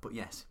fan of. But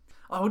yes,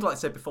 I would like to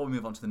say before we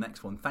move on to the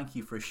next one, thank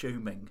you for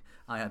assuming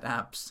I had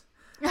abs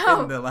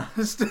in the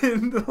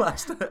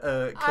last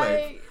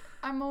clip.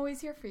 I'm always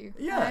here for you.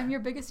 Yeah. I'm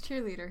your biggest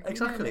cheerleader. You know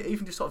Exactly. me.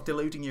 Even just sort of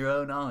deluding your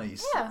own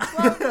eyes. Yeah,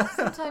 well,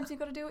 sometimes you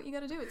got to do what you got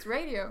to do. It's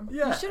radio.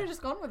 Yeah. You should have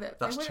just gone with it.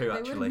 That's they true, They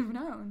actually. wouldn't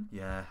have known.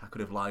 Yeah, I could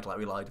have lied like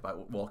we lied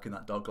about walking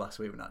that dog last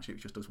week when actually it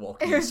was just us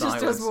walking It in was just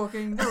silence. us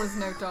walking. There was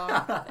no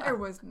dog. There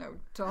was no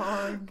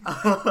dog.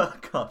 Oh,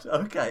 God.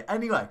 Okay.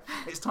 Anyway,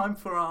 it's time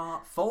for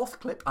our fourth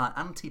clip, our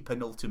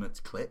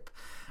anti-penultimate clip,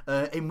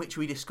 in which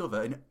we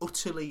discover an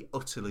utterly,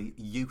 utterly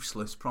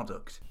useless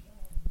product.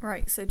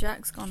 Right, so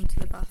Jack's gone to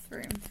the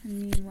bathroom.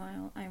 And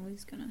meanwhile, I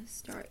was going to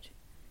start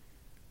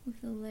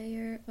with a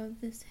layer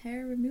of this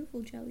hair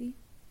removal jelly.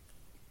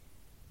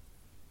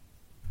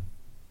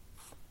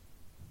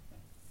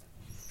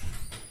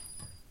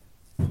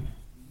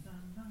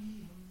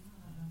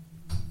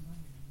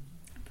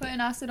 Putting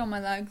acid on my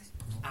legs.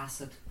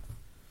 Acid.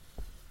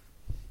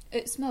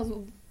 It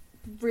smells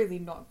really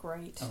not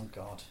great. Oh,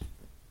 God.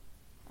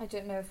 I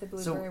don't know if the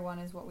blueberry one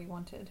is what we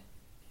wanted.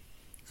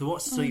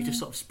 So you've just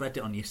sort of spread it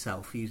on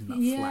yourself using that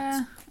Yeah,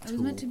 flat it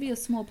was meant to be a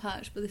small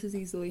patch, but this is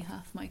easily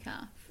half my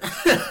calf.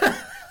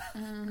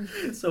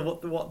 So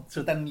what?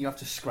 So then you have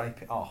to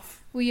scrape it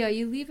off. Well, yeah,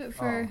 you leave it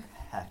for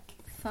Heck.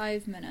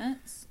 5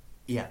 minutes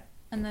Yeah.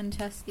 and then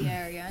test the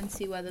area and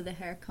see whether the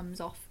hair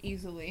comes off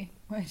easily,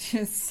 which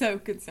is so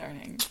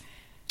concerning.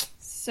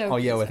 So Oh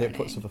yeah, where concerning. it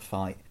puts up a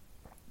fight.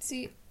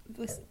 See,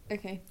 this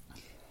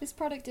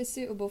product is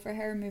suitable for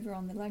hair removal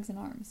on the legs and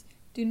arms.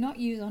 Do not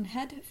use on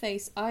head,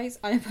 face, eyes,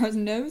 eyebrows,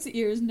 nose,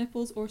 ears,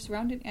 nipples, or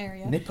surrounding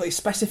area. Nipple. It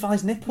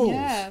specifies nipples.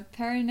 Yeah,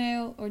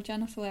 perineal or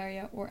genital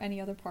area or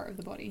any other part of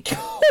the body.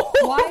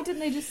 Why didn't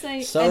they just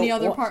say So any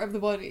other what- part of the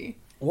body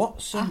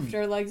What's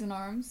after legs and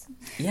arms?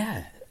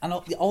 Yeah, and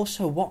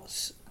also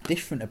what's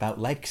different about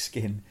leg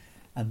skin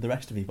and the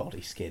rest of your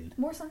body skin?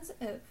 More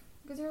sensitive,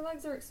 because your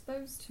legs are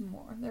exposed to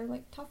more. They're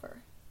like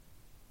tougher.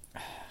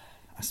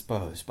 I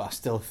suppose, but I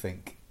still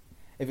think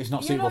if it's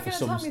not You're suitable not for going to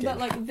some tell skin, me that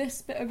like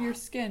this bit of your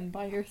skin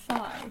by your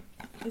thigh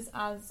is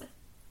as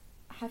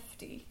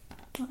hefty,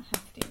 not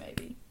hefty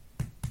maybe,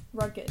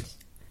 rugged.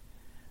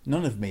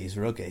 none of me is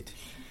rugged.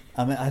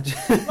 I mean, Like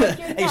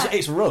your neck,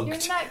 it's rugged,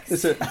 your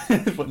neck's,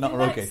 but not your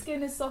rugged. neck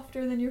skin is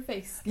softer than your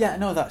face skin. Yeah,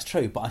 no, that's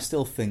true. But I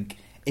still think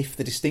if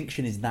the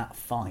distinction is that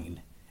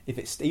fine, if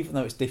it's even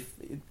though it's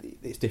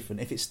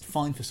different. If it's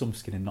fine for some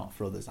skin and not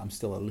for others, I'm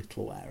still a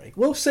little wary.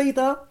 We'll see,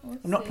 though. We'll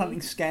I'm not see.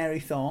 planting scary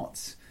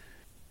thoughts.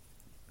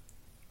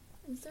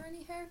 Is there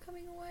any hair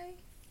coming away?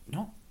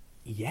 Not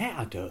yet,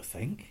 I don't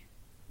think.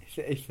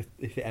 If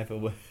it ever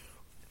will.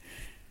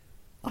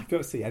 I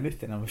don't see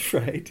anything, I'm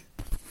afraid.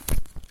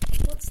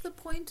 What's the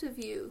point of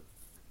you?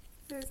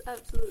 There's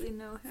absolutely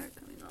no hair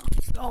coming off.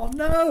 Oh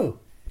no!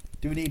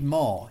 Do we need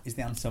more? Is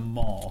the answer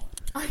more?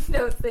 I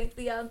don't think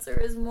the answer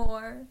is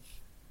more.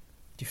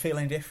 Do you feel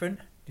any different?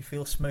 Do you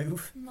feel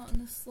smooth? Not in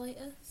the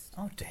slightest.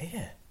 Oh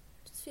dear.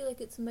 Just feel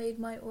like it's made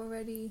my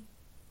already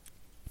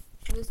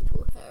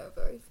visible hair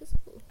very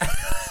visible.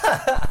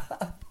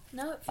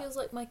 Now it feels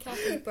like my cap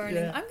is burning.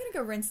 Yeah. I'm gonna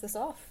go rinse this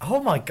off.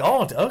 Oh my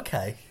god,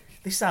 okay.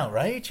 This is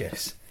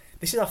outrageous.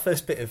 This is our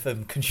first bit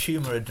of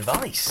consumer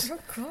advice. Oh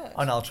god.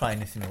 And I'll try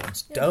anything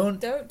once. Yeah, Don't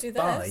do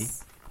buy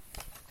this.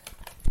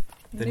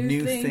 the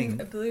new thing.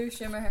 A blue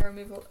shimmer hair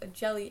removal, a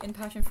jelly in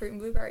passion fruit and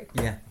blueberry.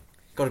 Yeah.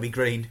 Gotta be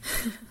green.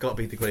 Gotta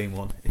be the green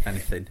one, if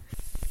anything.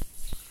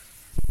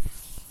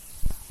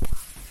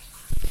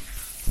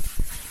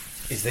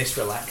 Is this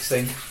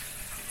relaxing?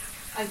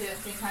 I don't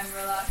think I'm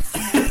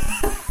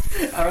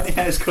relaxed. Are any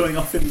hairs coming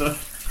off in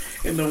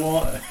the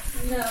water?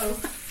 No.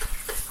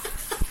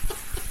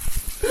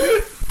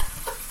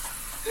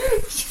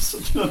 It's just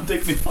such an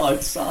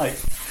undignified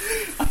sight.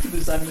 After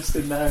there's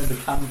Emerson there and the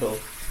candle.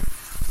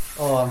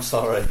 Oh, I'm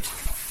sorry.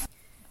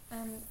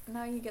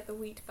 Now you get the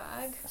wheat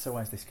bag So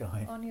where's this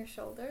going? on your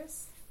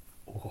shoulders.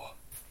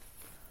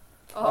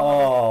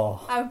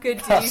 Oh, How good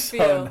do you that's feel?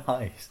 so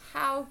nice.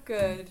 How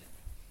good.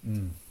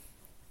 Mm.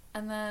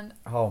 And then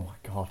Oh my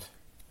god.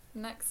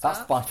 next That's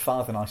up, by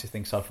far the nicest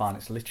thing so far, and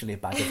it's literally a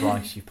bag of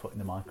rice you put in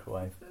the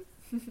microwave.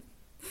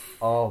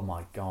 Oh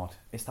my god.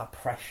 It's that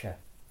pressure.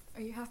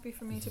 are you happy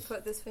for me to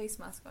put this face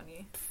mask on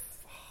you?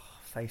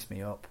 Face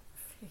me up.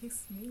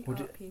 Face me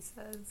Would up, it- he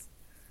says.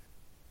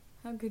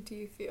 How good do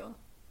you feel?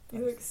 You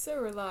That's- look so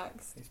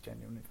relaxed. It's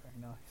genuinely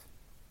very nice.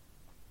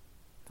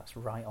 That's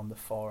right on the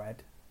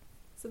forehead.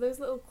 So those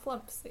little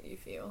clumps that you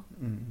feel,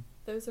 Mm.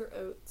 those are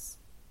oats.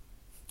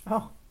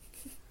 Oh,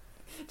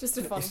 Just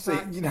a fun you see,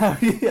 fact. you know,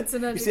 It's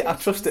an you see, I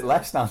trust it education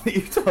less now that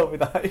you've told me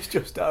that it's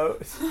just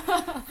oats.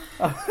 No,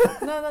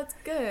 that's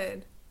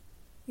good.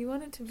 You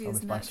want it to be So as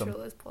it's like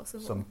natural as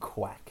possible. Some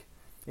quack.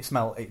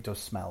 It does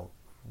smell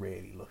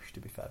really lush, to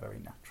be fair, very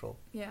natural.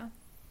 Yeah.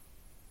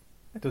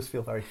 It does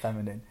feel very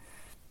feminine.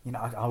 You know,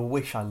 I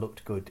wish I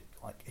looked good,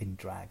 like, in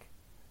drag.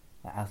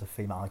 Like, as a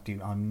female,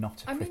 I'm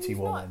not a pretty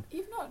woman.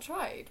 You've not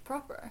tried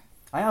proper.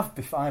 I have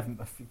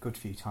a good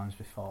few times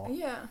before.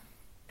 Yeah.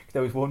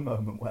 There was one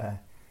moment where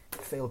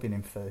Phil, being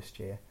in first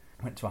year,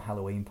 went to a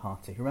Halloween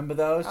party. Remember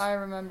those? I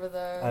remember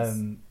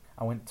those.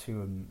 I went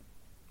to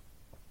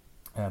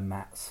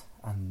Matt's,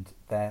 and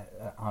there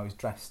I was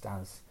dressed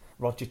as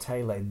Roger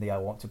Taylor in the "I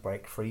Want to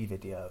Break Free"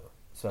 video.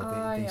 So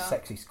the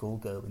sexy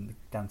schoolgirl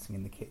dancing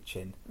in the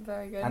kitchen.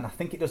 Very good. And I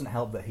think it doesn't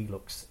help that he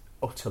looks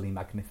utterly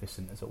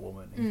magnificent as a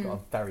woman. He's got a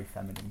very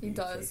feminine beauty. He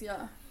does,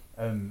 yeah.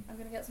 I'm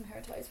going to get some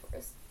hair ties for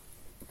us.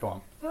 Go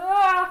on.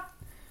 Ah!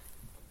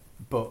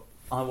 But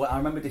I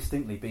remember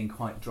distinctly being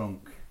quite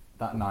drunk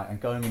that night and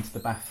going into the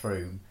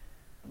bathroom,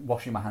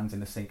 washing my hands in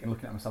the sink and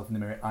looking at myself in the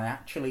mirror. I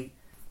actually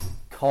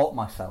caught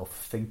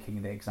myself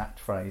thinking the exact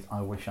phrase,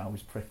 "I wish I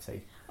was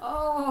pretty."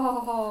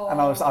 Oh.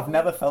 And I've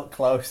never felt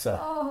closer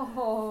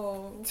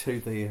to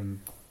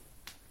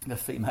the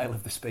female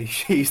of the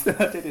species than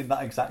I did in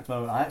that exact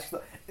moment. I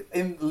actually,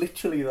 in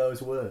literally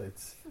those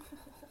words.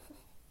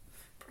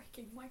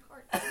 Breaking my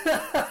heart.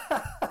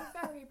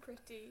 Very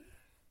pretty.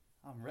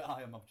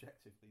 I am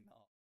objectively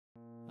not.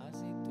 I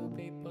see two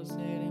people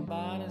sitting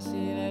by the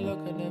sea, they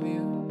look at the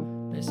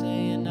view. They're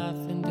saying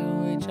nothing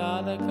to each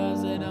other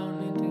cause they don't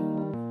need to.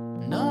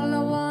 And all I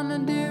wanna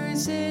do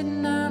is sit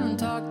down and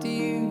talk to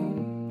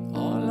you.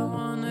 All I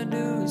wanna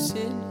do is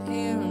sit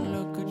here and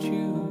look at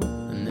you.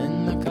 And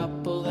then the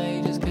couple,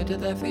 they just get to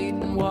their feet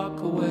and walk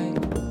away,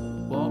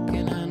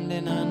 walking hand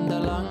in hand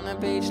along the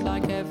beach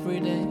like every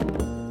day.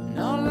 And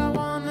all I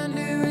wanna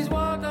do is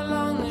walk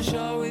along the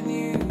shore with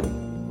you.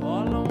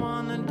 All I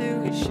wanna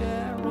do is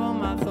share all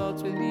my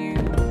thoughts with you.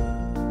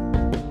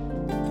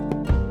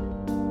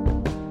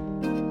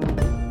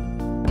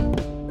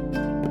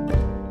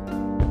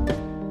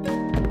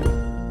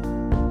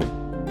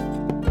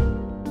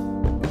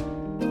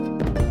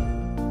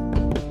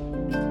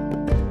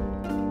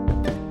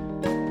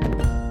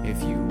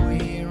 If you were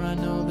here, I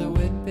know that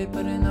we'd be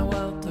putting the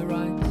world to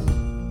rights,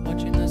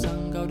 watching the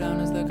sun go down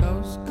as the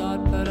Coast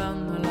Guard put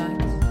on the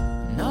lights.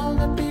 And all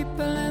the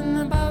people in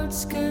the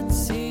boats could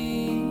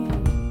see.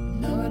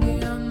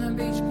 Nobody on the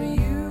beach but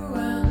you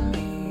and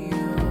me.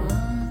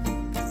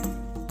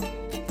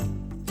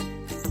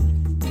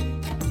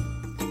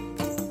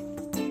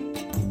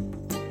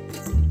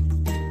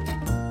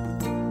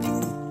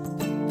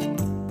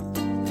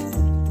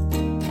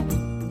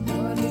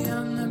 Nobody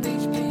on the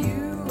beach but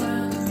you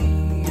and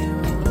me. Down,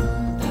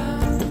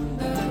 down,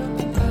 down, down,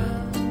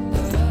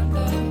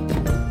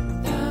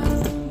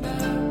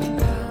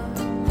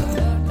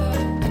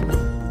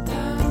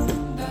 down,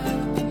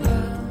 down, down,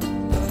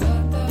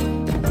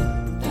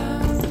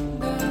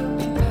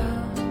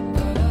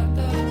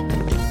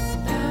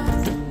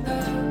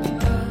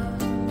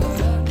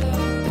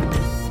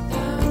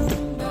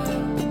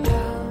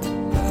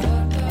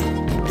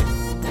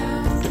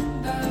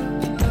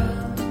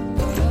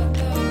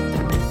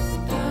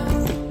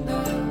 down,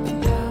 down, down,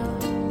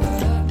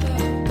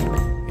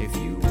 If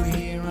you were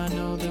here, I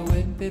know that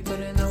we'd be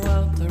putting the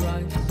world to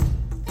rights,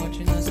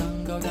 watching the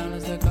sun go down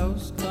as the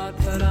Coast Guard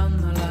put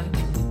on the lights.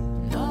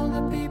 And all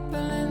the people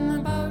in the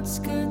boats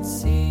could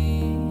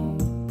see.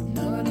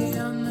 Nobody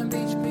on the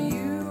beach but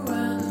you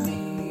and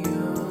me.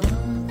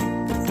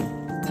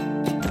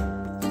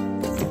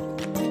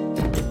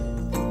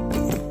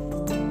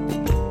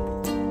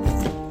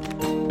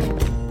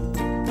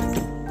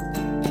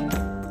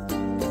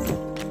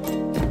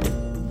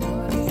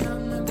 Nobody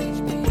on the beach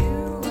but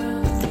you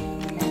and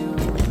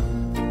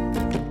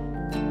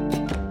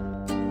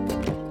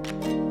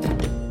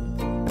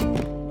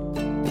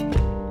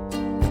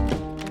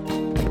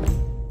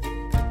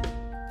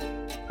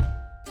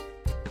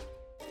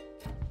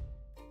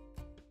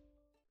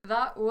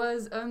That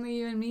was Only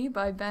You and Me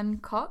by Ben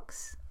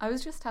Cox. I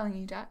was just telling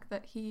you, Jack,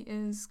 that he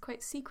is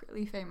quite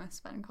secretly famous,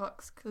 Ben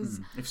Cox,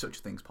 because... If such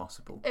a thing's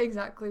possible.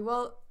 Exactly.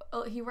 Well,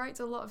 he writes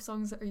a lot of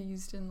songs that are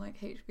used in,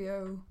 like,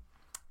 HBO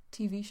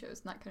TV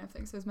shows and that kind of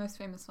thing. So his most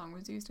famous song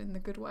was used in The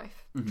Good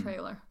Wife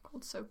trailer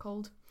called So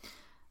Cold.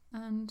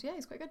 And, yeah,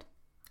 he's quite good.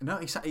 No,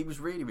 he was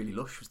really, really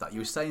lush, was that? You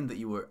were saying that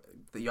you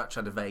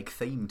actually had a vague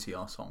theme to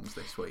your songs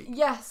this week.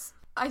 Yes.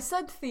 I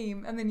said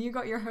theme, and then you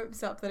got your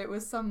hopes up that it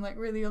was some, like,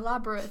 really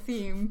elaborate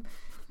theme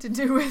to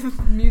do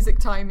with music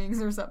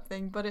timings or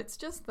something, but it's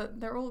just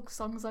that they're all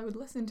songs I would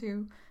listen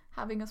to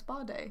having a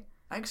spa day.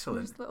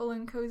 Excellent. Just little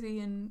and cosy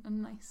and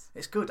nice.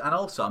 It's good. And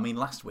also, I mean,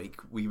 last week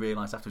we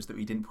realised afterwards that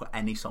we didn't put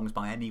any songs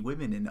by any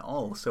women in at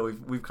all, so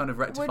we've kind of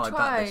rectified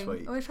that this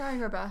week. We're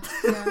trying our best,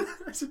 yeah.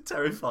 That's a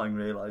terrifying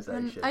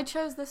realisation. And I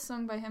chose this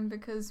song by him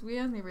because we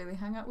only really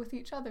hang out with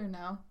each other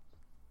now.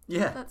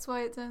 Yeah. That's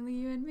why it's Only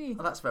You and Me.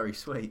 Oh, that's very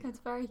sweet. It's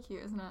very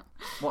cute, isn't it?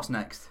 What's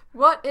next?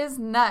 What is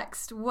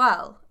next?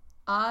 Well,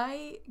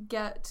 I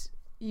get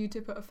you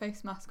to put a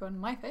face mask on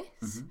my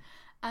face,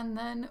 and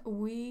then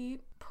we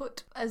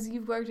put, as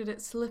you've worded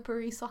it,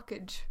 slippery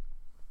sockage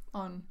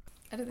on.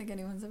 I don't think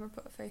anyone's ever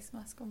put a face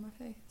mask on my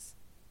face.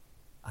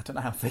 I don't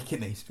know how thick it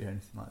needs to be or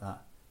anything like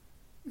that.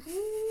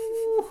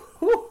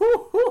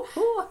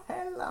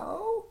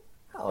 Hello.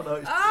 Oh no,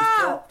 it's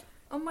dropped.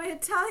 On my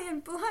Italian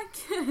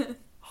blanket.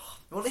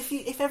 Well,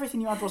 if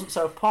everything you had wasn't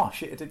so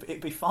posh,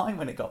 it'd be fine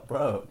when it got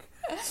broke.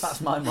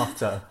 That's my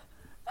motto.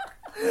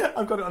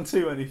 I've got it on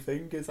too many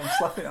fingers. I'm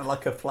slapping it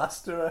like a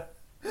plasterer.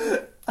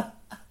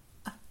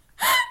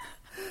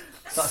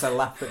 That's a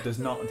laugh that does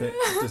not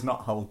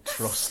hold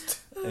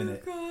trust in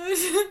it. God.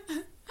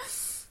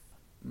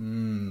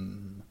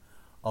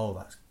 Oh,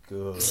 that's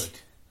good.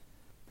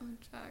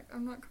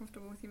 I'm not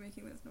comfortable with you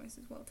making those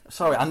noises while touching.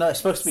 Sorry, I know it's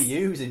supposed to be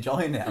you who's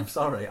enjoying it. I'm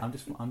sorry. I'm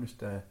just it's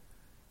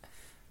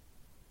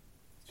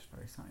just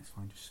very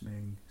satisfying, just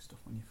smearing stuff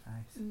on your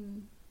face.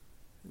 Mm.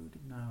 Who would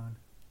have known?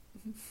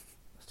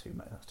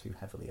 That's too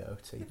heavily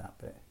OT, that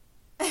bit.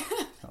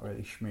 It's not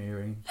really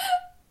smearing.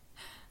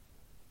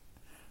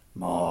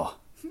 More.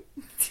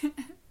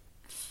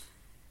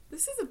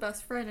 This is the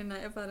best Friday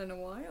night I've had in a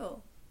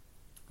while.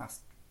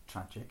 That's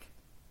tragic.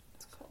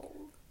 It's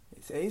cold.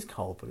 It is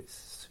cold, but it's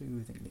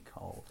soothingly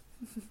cold.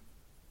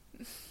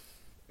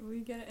 We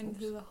get it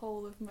into the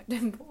hole of my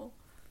dimple.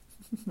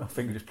 My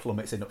finger just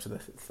plummets in up to the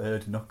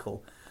third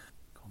knuckle.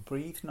 Go on,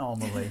 breathe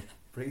normally.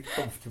 Breathe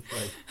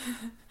comfortably.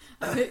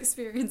 I'm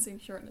experiencing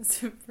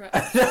shortness of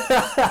breath. You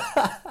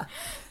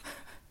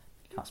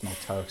can't smell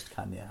toast,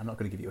 can you? I'm not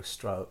going to give you a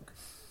stroke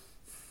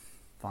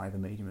via the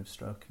medium of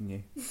stroking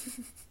you.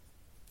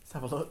 Let's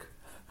have a look.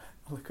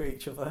 Look at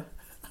each other.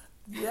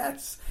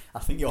 Yes! I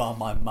think you are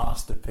my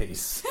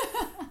masterpiece.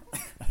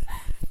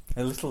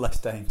 A little less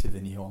dainty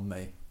than you on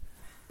me.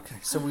 Okay,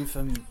 so we've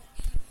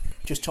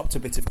just chopped a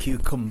bit of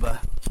cucumber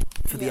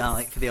for the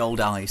eye, for the old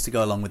eyes to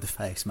go along with the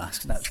face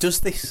mask. Now,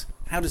 does this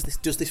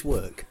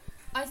work?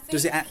 I think,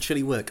 Does it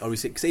actually work, or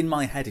is it? Because in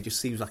my head, it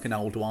just seems like an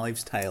old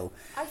wives' tale.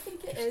 I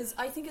think it is.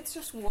 I think it's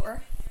just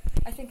water.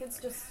 I think it's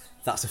just.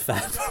 That's a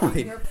fair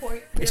point. Your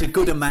point. It's a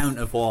good amount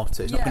of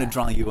water. It's not going to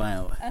dry you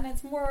out. And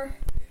it's more.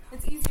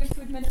 It's easier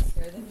to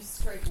administer than just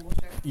straight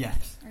water.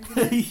 Yes.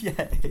 Yeah,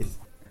 it is.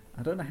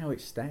 I don't know how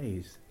it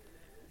stays.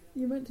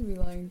 You're meant to be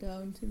lying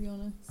down, to be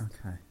honest.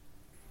 Okay.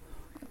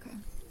 Okay.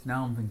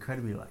 Now I'm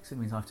incredibly relaxed. It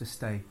means I have to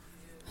stay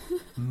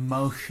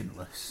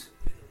motionless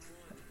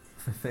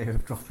for fear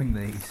of dropping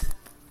these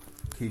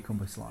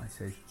cucumber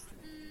slices.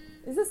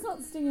 Is this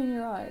not stinging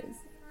your eyes?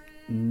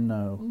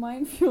 No.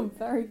 Mine feel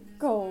very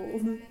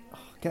cold. Oh,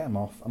 get them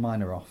off.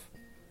 Mine are off.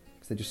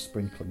 Because they're just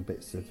sprinkling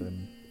bits of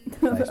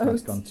face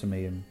mask onto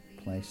me and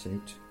play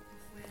suit.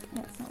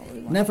 That's not what we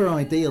want. Never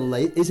ideal,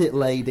 is it,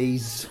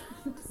 ladies?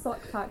 Sock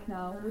pack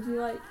now. Would you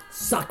like?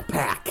 Suck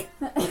pack!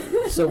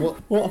 So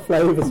what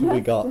flavours have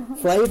we got?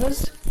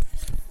 Flavours?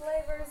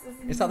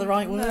 Flavors. Is that the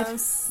right word? No,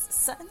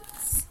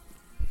 scents.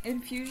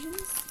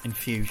 Infusions.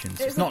 Infusions.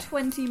 It's not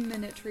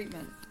 20-minute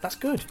treatment. That's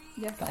good.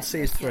 Yeah. That'll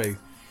see us through.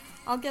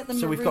 I'll get the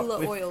So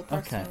marula oil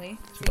personally.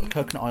 Okay. So we've got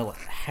coconut oil,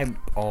 hemp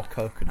or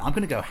coconut. I'm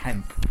going to go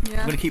hemp. Yeah.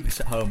 I'm going to keep this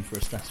at home for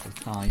a stressful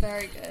time.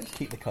 Very good.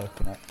 Keep the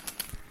coconut.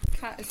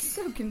 Cat is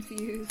so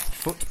confused.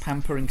 Foot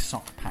pampering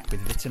sock pack with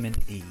vitamin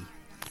E.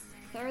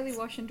 Thoroughly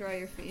wash and dry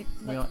your feet.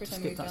 We ought to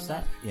skip that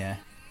step. Yeah.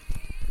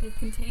 They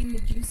contain the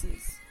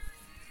juices,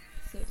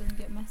 so it doesn't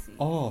get messy.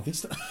 Oh,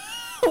 this.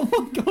 Oh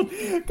my god!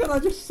 Can I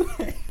just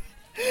say,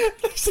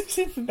 this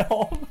is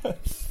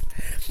enormous.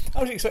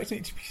 I was expecting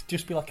it to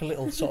just be like a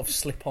little sort of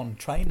slip-on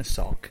trainer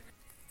sock.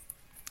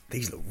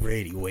 These look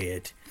really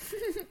weird.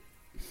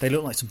 They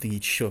look like something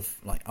you'd shove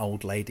like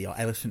old lady or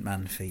elephant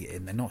man feet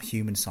in. They're not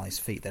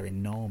human-sized feet. They're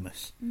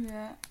enormous.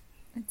 Yeah,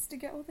 it's to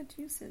get all the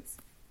juices.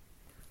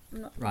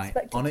 I'm not Right,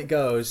 expecting on to- it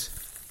goes.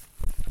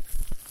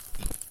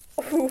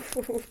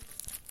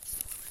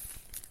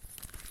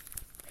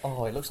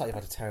 Oh, it looks like you've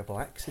had a terrible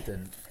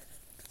accident.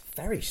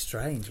 Very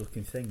strange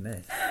looking thing,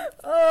 this.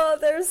 Oh,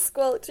 there's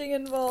squelching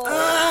involved.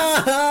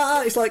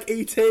 Ah, it's like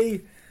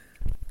E.T.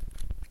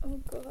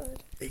 Oh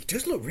god. It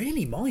does look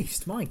really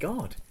moist, my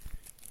god.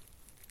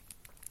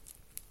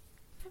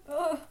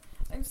 Oh,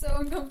 I'm so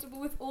uncomfortable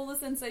with all the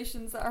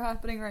sensations that are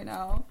happening right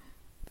now.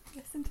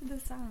 Listen to the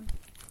sound.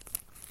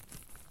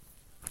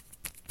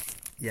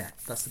 Yeah,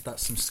 that's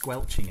some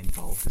squelching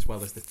involved as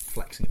well as the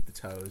flexing of the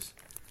toes.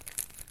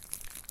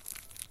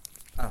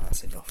 Oh,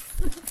 that's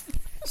enough.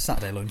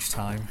 Saturday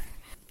lunchtime.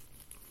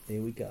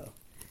 Here we go.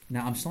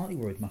 Now, I'm slightly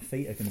worried my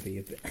feet are going to be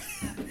a bit...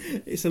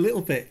 it's a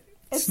little bit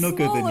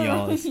snugger smaller. than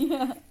yours.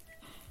 Yeah.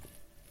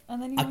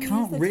 And then you I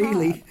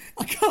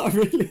can't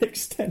really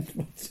extend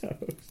my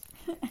toes.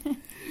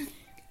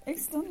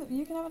 Extend them.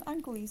 You can have an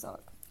ankle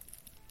sock.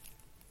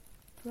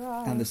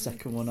 Right. And the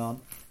second one on.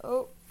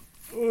 Oh,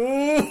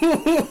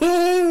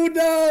 Oh,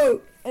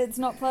 no! it's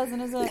not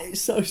pleasant, is it?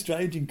 It's so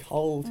strange and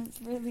cold. It's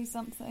really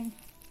something.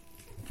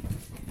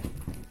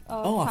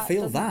 Oh, I Kat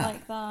feel doesn't that.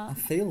 Like that. I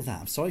feel that.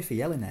 I'm sorry for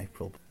yelling,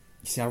 April.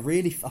 You see, I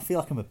feel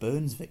like I'm a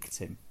burns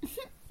victim.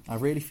 I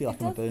really feel like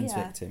I'm a burns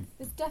victim.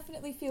 It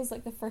definitely feels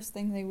like the first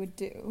thing they would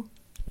do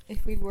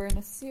if we were in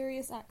a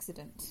serious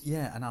accident.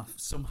 Yeah, and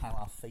somehow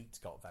our feet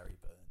got very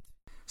burned.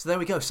 So there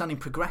we go, sounding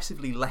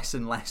progressively less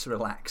and less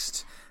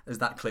relaxed as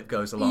that clip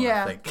goes along,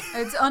 I think.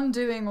 It's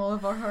undoing all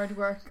of our hard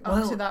work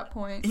up to that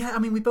point. Yeah, I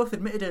mean, we both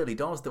admitted early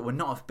doors that we're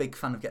not a big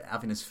fan of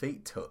having his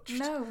feet touched.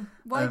 No.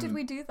 Why did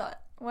we do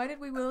that? Why did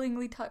we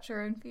willingly touch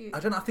our own feet?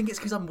 I don't know, I think it's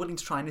because I'm willing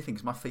to try anything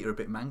because my feet are a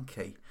bit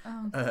manky.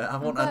 Oh.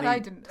 I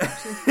didn't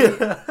touch your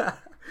feet.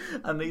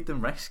 I need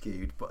them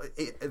rescued, but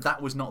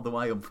that was not the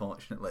way,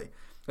 unfortunately.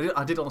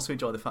 I did also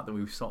enjoy the fact that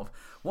we were sort of,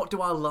 what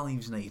do our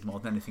lives need more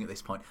than anything at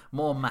this point?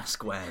 More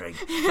mask wearing.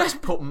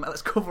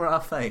 Let's cover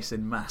our face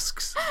in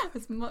masks.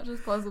 As much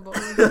as possible.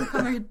 We're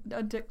becoming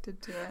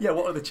addicted to it. Yeah,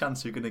 what are the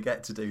chances you're going to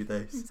get to do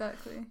this?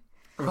 Exactly.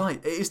 Right,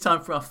 it is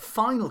time for our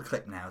final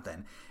clip now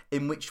then,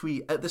 in which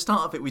we, at the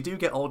start of it, we do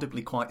get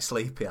audibly quite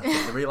sleepy. I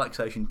think the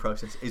relaxation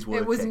process is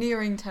working. It was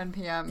nearing 10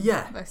 p.m,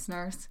 Yeah.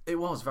 listeners. It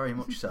was, very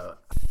much so.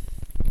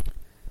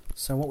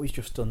 So what we've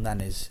just done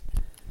then is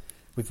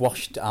we've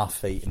washed our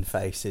feet and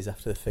faces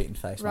after the feet and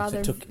face wash. Rather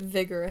It took,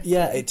 vigorous.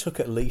 yeah, it took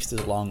at least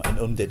as long and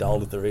undid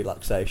all of the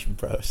relaxation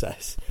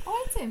process.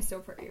 Oh, I'd say I'm still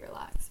pretty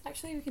relaxed.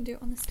 Actually, we can do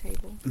it on this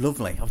table.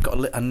 Lovely. I've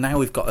got and now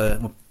we're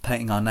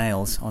painting our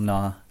nails on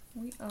our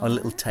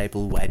little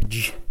table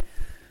wedge.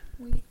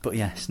 But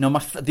yes, no,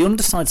 the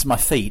undersides of my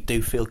feet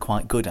do feel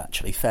quite good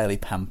actually, fairly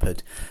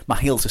pampered. My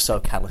heels are so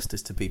calloused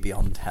as to be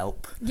beyond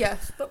help.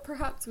 Yes, but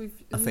perhaps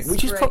I think,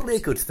 which is probably a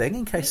good thing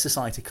in case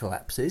society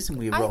collapses and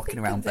we're walking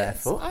around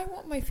barefoot. I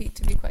want my feet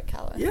to be quite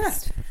calloused. Yeah,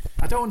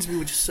 I don't want to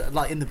be just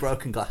like in the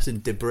broken glass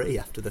and debris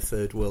after the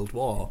Third World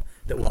War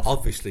that were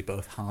obviously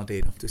both hardy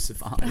enough to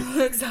survive.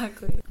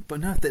 Exactly. But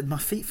no, my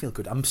feet feel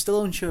good. I'm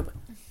still unsure.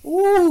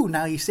 Ooh,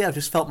 now you see, I've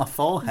just felt my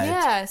forehead.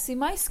 Yeah, see,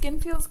 my skin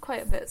feels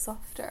quite a bit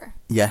softer.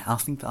 Yeah, I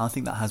think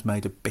that has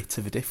made a bit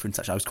of a difference.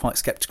 Actually, I was quite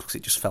sceptical because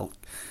it just felt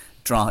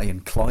dry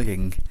and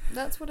cloying.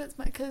 That's what it's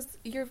like, because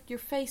your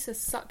face has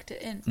sucked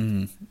it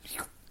in.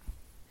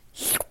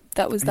 Mm.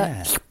 That was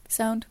that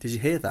sound. Did you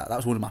hear that? That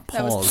was one of my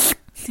That was-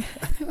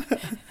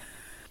 paws.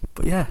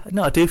 But yeah,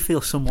 no, I do feel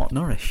somewhat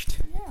nourished.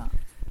 Yeah.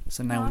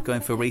 So now we're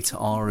going for Rita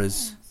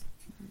Ora's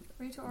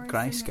Rita Ora's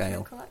grayscale.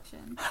 signature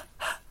collection.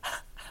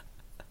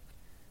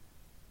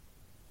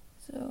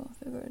 So,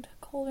 I figured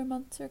colder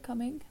months are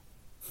coming.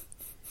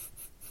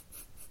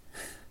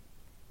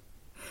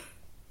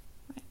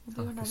 Right, we'll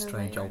do like a another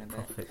strange layer in old a bit.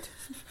 prophet.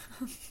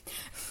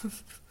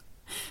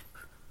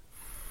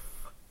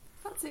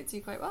 That suits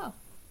you quite well.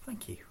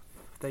 Thank you.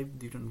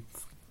 You've done a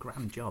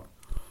grand job.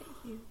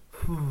 Thank you.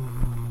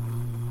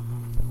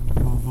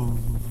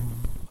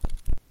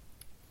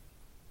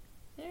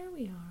 There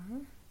we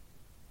are.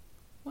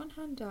 One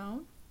hand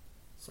down.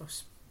 So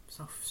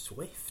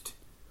swift.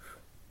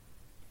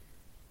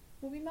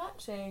 We'll be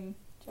matching,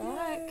 Jack.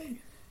 Yay.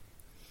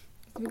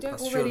 We don't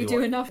That's already surely do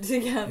what- enough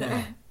together.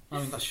 Yeah. I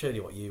mean, that's surely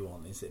what you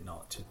want, is it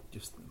not? To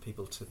just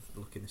people to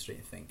look in the street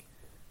and think,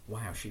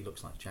 "Wow, she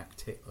looks like Jack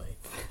Titley."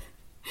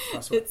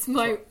 That's what, It's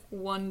my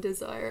one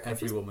desire. every I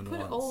just woman put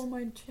wants. it all on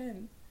my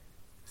chin.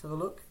 Let's have a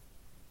look.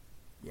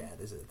 Yeah,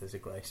 there's a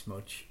grey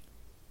smudge.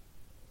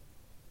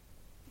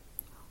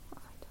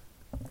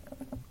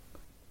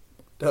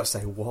 Don't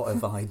say, "What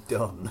have I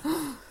done?"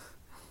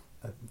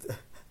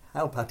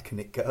 How bad can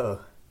it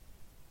go?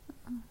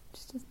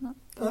 Just does not.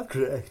 Oh,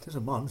 great! There's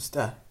a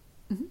monster.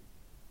 Mhm.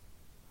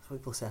 That's what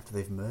people say after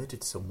they've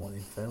murdered someone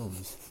in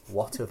films.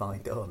 What have I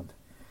done?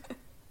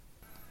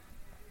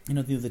 You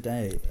know, the other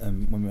day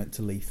when we went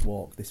to Leith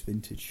Walk, this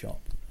vintage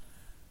shop,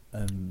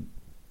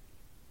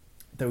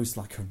 there was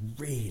like a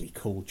really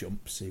cool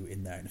jumpsuit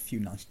in there and a few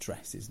nice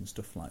dresses and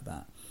stuff like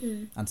that,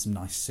 and some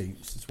nice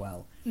suits as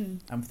well.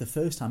 And for the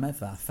first time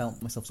ever, I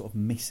felt myself sort of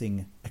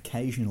missing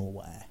occasional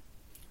wear,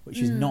 which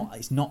is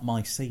it's not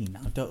my scene.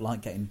 I don't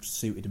like getting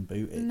suited and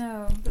booted.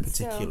 No, but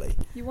particularly.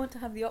 Still, you want to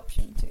have the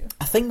option to.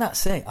 I think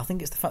that's it. I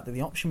think it's the fact that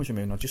the option was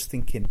removed. I was just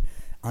thinking,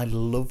 I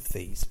love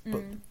these,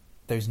 but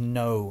there's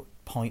no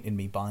point in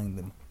me buying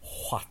them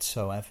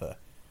whatsoever.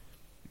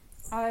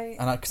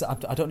 Because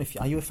I don't know if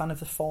are you a fan of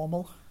the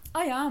formal?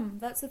 I am.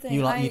 That's the thing.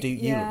 You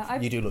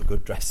You do look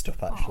good dressed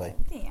up actually.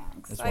 Oh,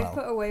 thanks. as I well.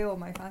 put away all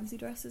my fancy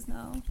dresses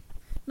now.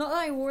 Not that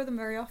I wore them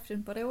very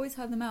often, but I always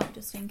had them out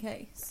just in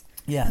case.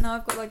 Yeah, And now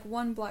I've got like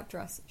one black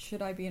dress.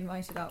 Should I be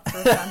invited out for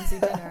a fancy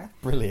dinner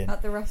brilliant.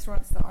 at the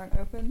restaurants that aren't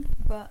open?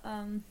 But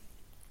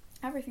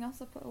everything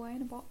else I put away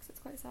in a box. It's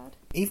quite sad.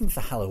 Even for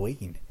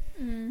Halloween,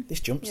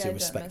 this Yeah, I jumpsuit was don't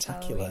miss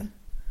spectacular. Halloween.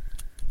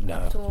 No,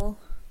 At all.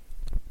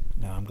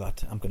 no, I'm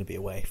glad. I'm going to be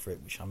away for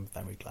it, which I'm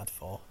very glad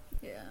for.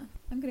 Yeah,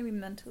 I'm going to be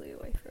mentally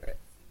away for it.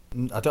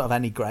 I don't have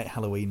any great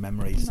Halloween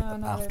memories No,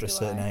 neither after a do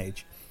certain I.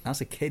 age.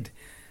 As a kid,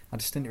 I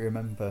distinctly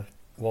remember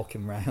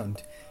walking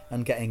around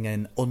and getting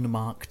an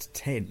unmarked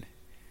tin.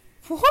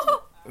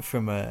 What?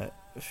 From a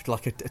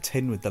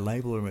tin with the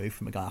label removed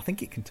from a guy. I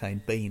think it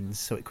contained beans,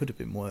 so it could have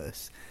been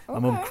worse. Okay.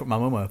 My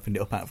mum opened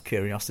it up out of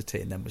curiosity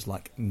and then was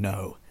like,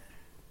 "No."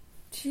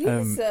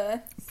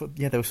 Jesus. But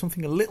yeah, there was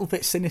something a little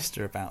bit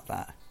sinister about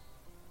that.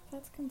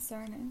 That's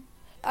concerning.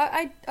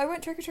 I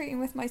went trick-or-treating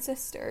with my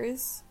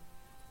sisters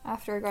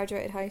after I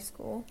graduated high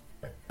school.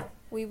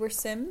 We were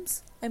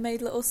Sims. I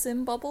made little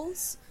Sim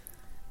bubbles.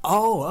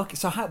 Oh, okay.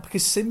 So how?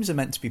 Because Sims are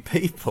meant to be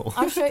people.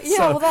 Yeah,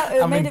 So, well,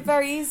 that I made mean- it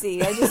very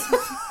easy. I just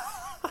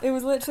it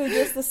was literally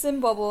just the Sim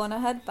bubble and a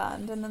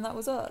headband, and then that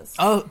was us.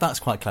 Oh, that's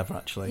quite clever,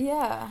 actually.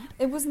 Yeah,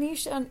 it was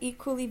niche and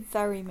equally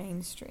very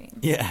mainstream.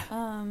 Yeah,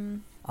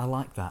 Um, I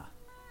like that.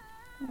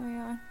 there we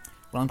are.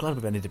 Well, I'm glad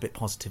we've ended a bit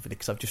positively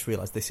because I've just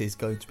realised this is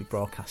going to be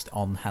broadcast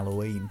on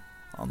Halloween,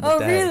 on the Oh,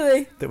 day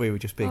really? that we were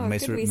just being Oh, good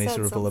we said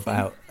miserable something.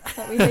 about.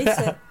 That we hate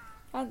it.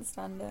 I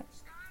understand it.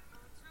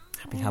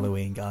 Happy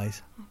Halloween,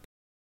 guys.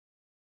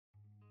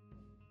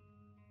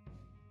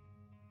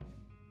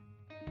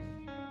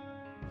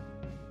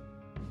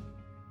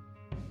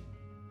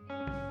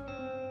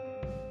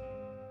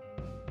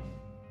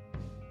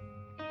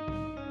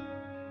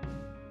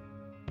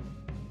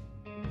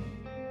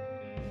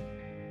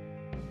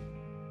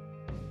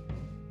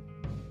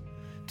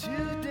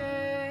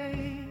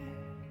 Today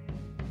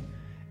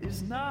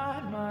is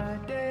not my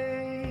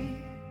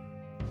day.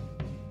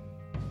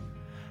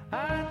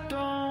 I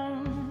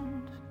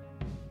don't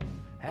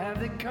have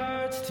the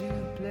cards to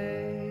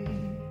play.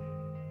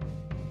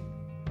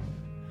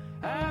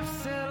 I've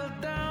settled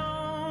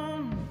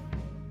down,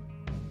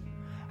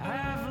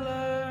 I've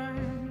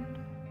learned.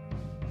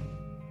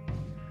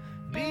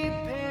 Be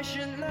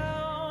patient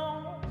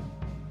now,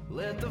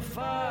 let the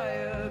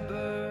fire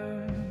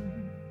burn.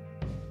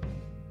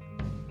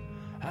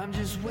 I'm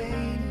just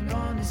waiting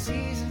on the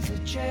seasons to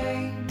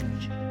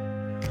change,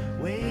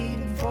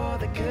 waiting for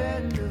the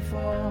curtain to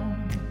fall.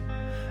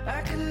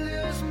 I could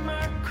lose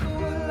my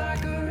cool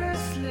like a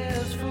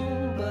restless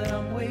fool, but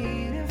I'm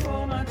waiting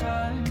for my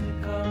time to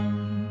come.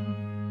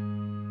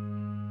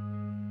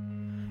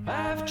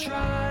 I've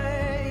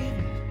tried,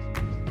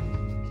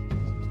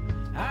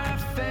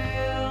 I've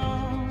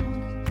failed.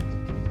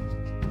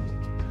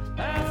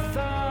 I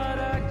thought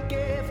I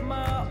gave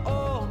my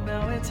all,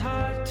 now it's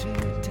hard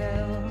to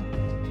tell.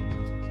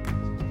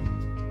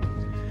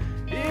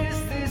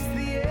 Is this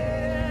the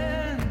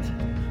end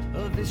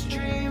of this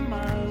dream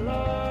I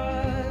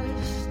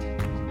lost?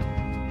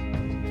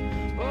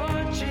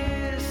 Or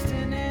just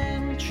an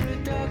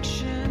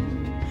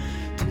introduction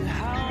to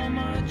how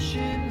much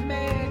it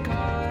may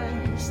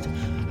cost?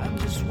 I'm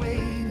just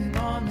waiting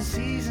on the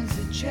seasons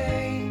to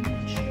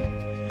change,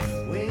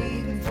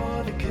 waiting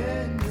for the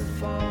curtain to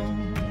fall.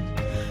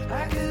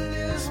 I could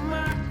lose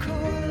my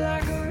cool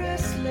like a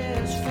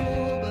restless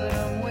fool, but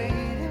I'm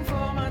waiting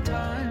for my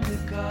time to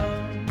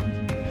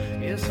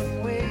come. Yes,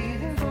 I'm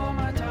waiting for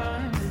my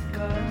time to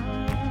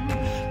come.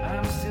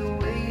 I'm still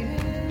waiting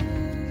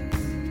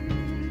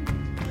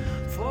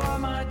for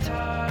my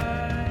time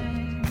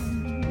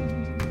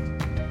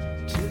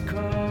to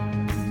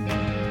come.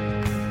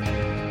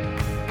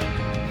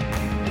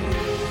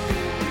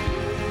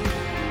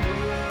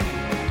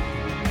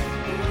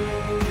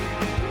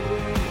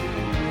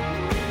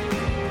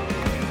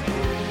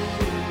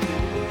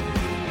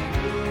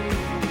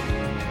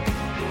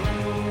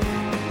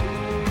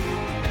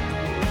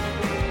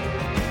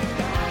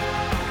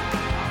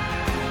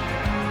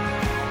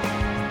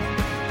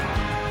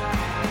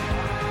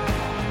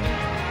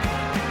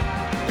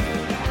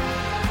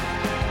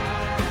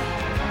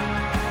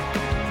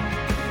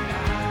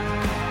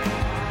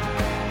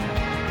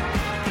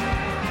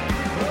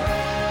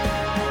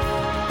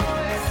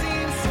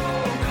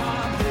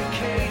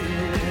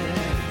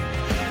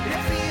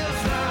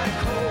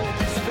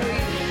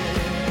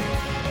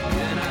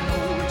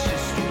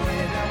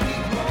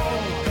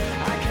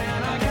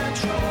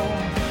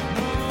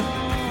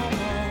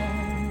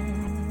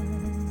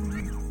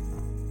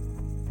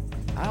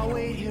 I'll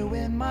wait here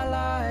when my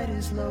light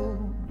is low.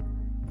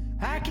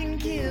 I can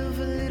give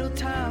a little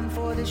time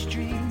for this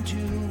dream to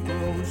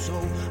grow. So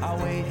I'll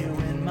wait here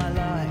when my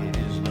light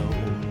is low.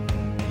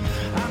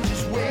 I'm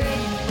just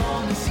waiting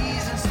on the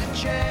seasons to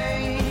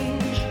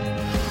change,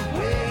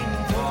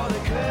 waiting for the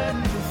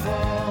curtain to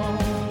fall.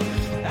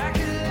 I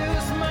could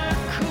lose my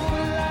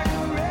cool like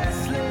a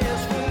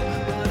restless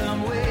fool, but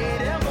I'm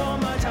waiting for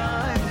my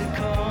time to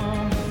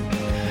come.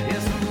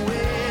 Yes, I'm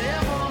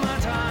waiting for my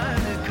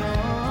time to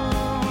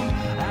come.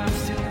 I'm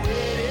still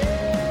waiting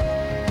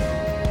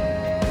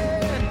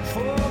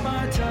for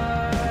my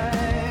time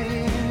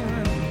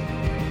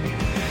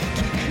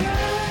to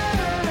come.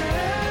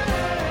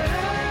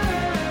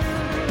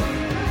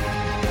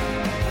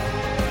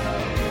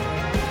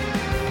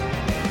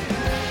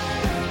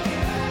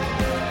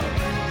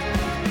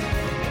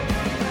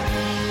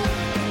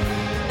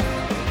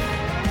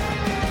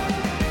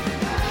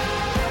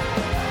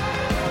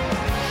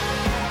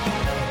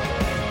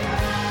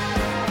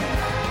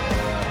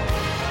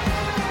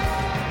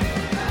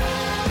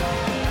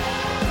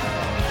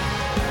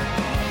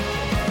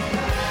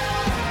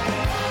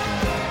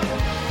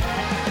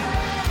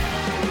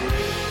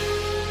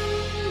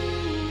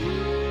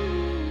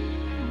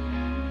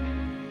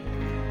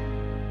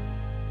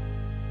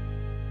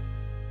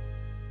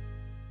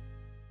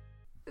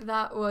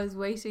 That was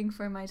Waiting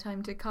for My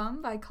Time to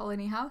Come by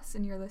Colony House,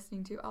 and you're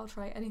listening to I'll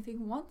Try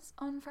Anything Once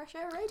on Fresh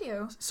Air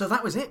Radio. So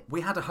that was it.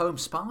 We had a home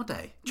spa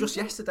day. Just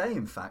yesterday,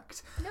 in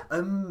fact. Yep.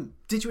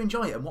 Did you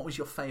enjoy it? And what was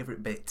your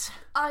favourite bit?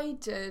 I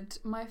did.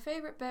 My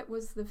favourite bit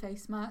was the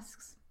face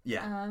masks.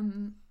 Yeah.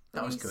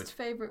 That was good. Least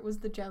favourite was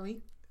the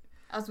jelly,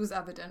 as was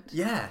evident.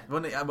 Yeah,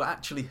 when it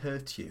actually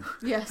hurt you.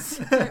 Yes,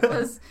 it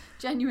was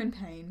genuine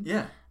pain.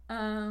 Yeah.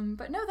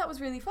 But no, that was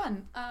really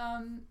fun.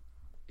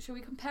 Should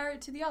we compare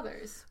it to the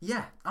others?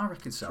 Yeah, I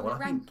reckon so. Should we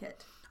rank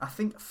it? I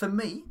think for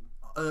me,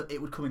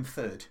 it would come in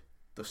third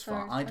thus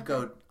far.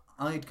 Third,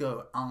 I'd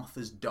go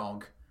Arthur's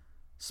Dog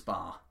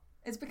Spa.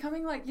 It's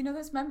becoming like, you know,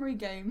 those memory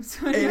games.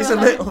 It is a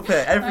little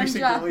bit every I'm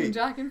single Jack week. And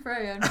Jack and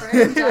Freya, and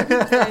Freya and Jack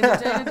and Jane,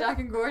 and Jane and Jack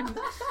and Gordon.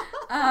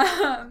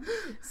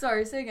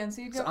 Sorry, say again.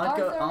 So you go So I'd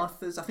go Arthur.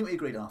 Arthur's. I think we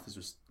agreed Arthur's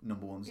was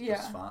number one Yeah.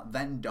 thus far.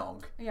 Then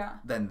Dog. Yeah.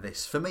 Then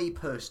this. For me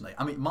personally,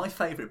 I mean, my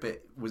favourite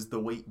bit was the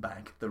wheat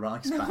bag, the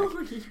rice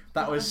bag.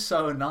 That was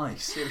so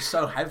nice. It was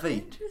so heavy.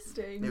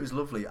 Interesting. It was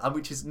lovely,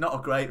 which is not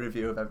a great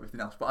review of everything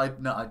else. But I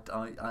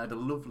had a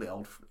lovely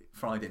old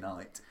Friday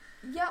night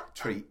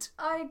treat.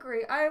 I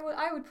agree. I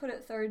would put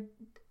it third.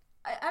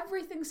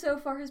 Everything so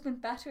far has been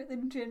better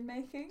than gin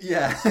making.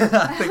 Yeah,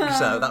 I think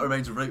so. That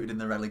remains rooted in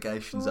the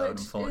relegation zone,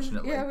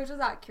 unfortunately. Which is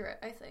accurate,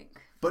 I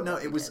think. But no,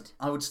 it was.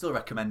 I would still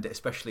recommend it,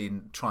 especially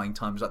in trying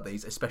times like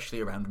these,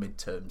 especially around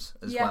midterms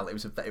as well. It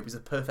was a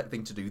perfect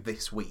thing to do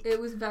this week.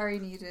 It was very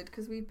needed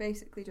because we've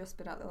basically just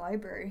been at the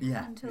library.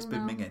 Yeah, it's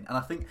been minging, and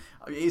I think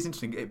it is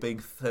interesting it being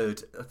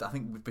third. I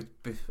think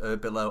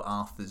below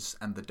Arthur's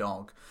and the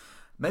Dog.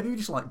 Maybe we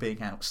just like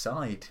being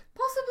outside.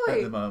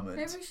 Possibly. At the moment.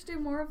 Maybe we should do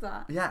more of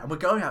that. Yeah, and we're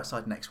going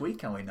outside next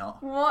week, are we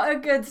not? What a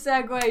good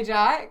segue,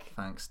 Jack.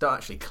 Thanks. Don't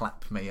actually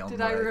clap me on Did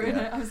the I ruin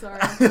radio. it? I'm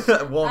sorry.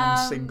 One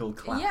single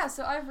clap. Yeah,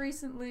 so I've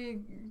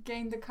recently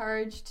gained the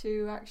courage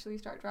to actually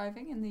start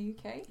driving in the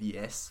UK.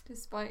 Yes.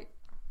 Despite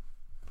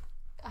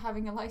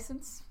having a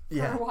license for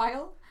Yeah. a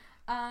while.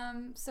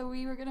 So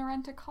we were going to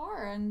rent a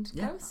car and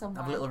go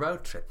somewhere. Have a little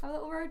road trip.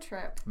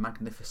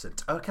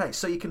 Magnificent. Okay,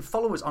 so you can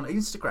follow us on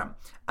Instagram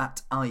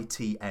at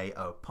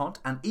ITAOpod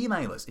and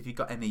email us if you've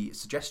got any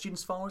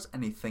suggestions for us,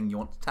 anything you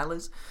want to tell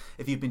us,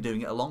 if you've been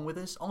doing it along with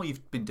us, or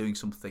you've been doing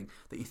something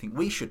that you think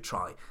we should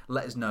try,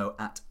 let us know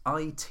at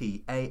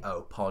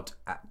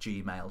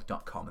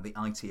itaopod@gmail.com. And the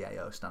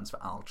ITAO stands for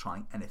I'll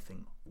Try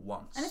Anything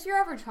Once. And if you're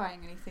ever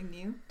trying anything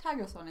new,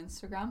 tag us on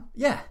Instagram.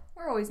 Yeah.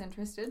 We're always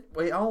interested.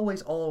 We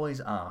always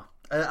are.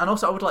 And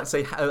also, I would like to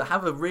say,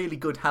 have a really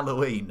good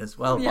Halloween as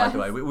well, by the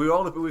way. We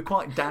were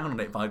quite down on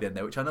it by the end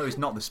there, which I know is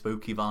not the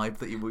spooky vibe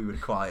that we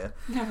require.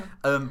 No.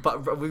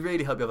 But we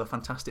really hope you have a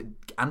fantastic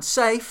and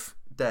safe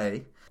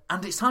day.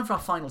 And it's time for our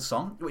final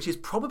song, which is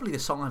probably the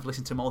song I've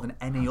listened to more than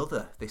any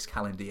other this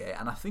calendar year.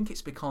 And I think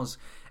it's because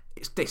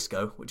it's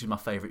disco, which is my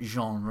favourite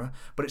genre,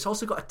 but it's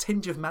also got a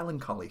tinge of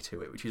melancholy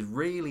to it, which is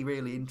really,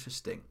 really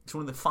interesting. It's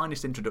one of the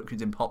finest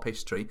introductions in pop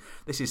history.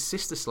 This is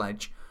Sister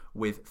Sledge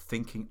with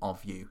Thinking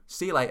of You.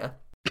 See you later.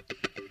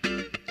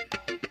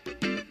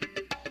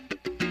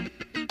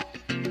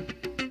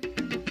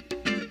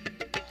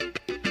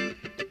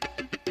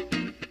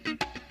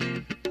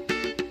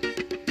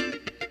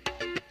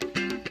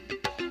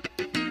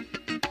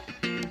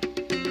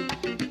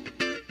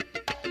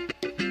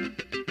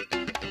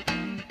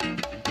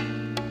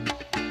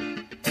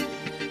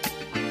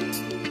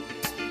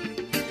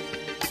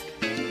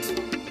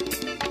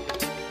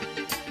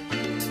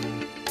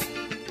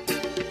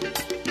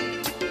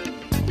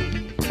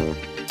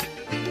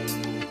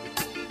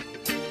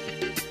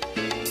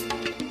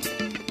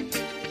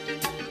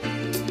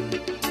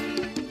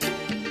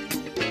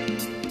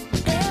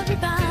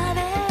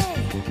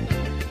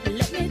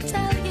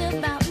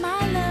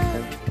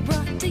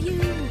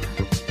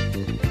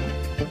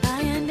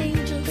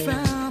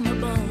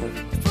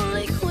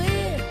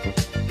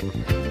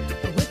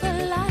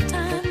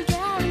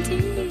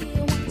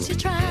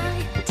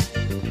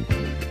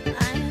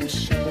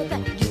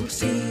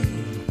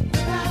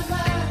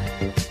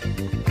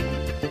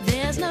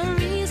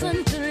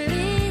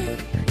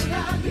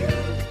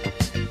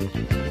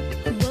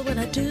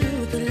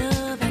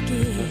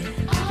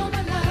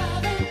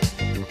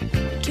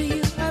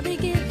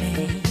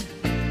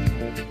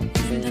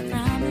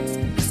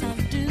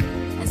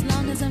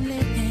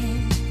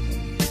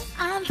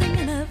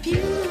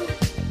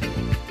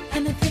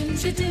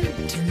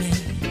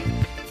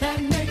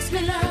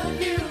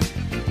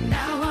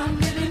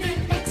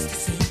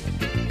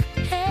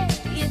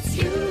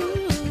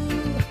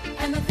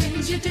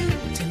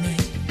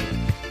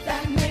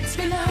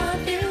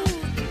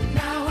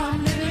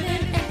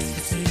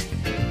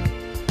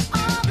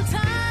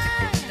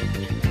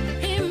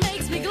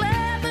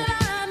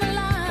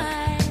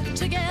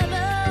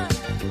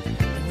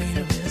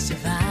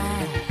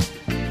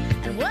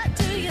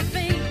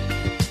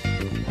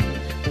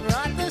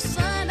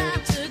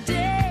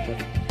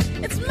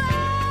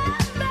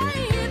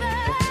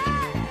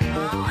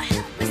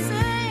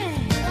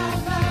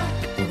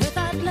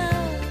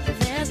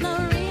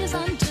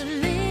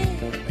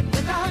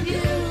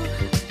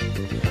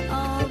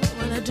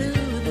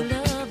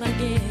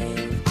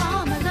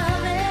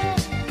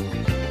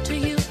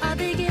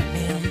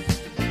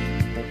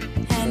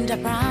 I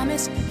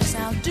promise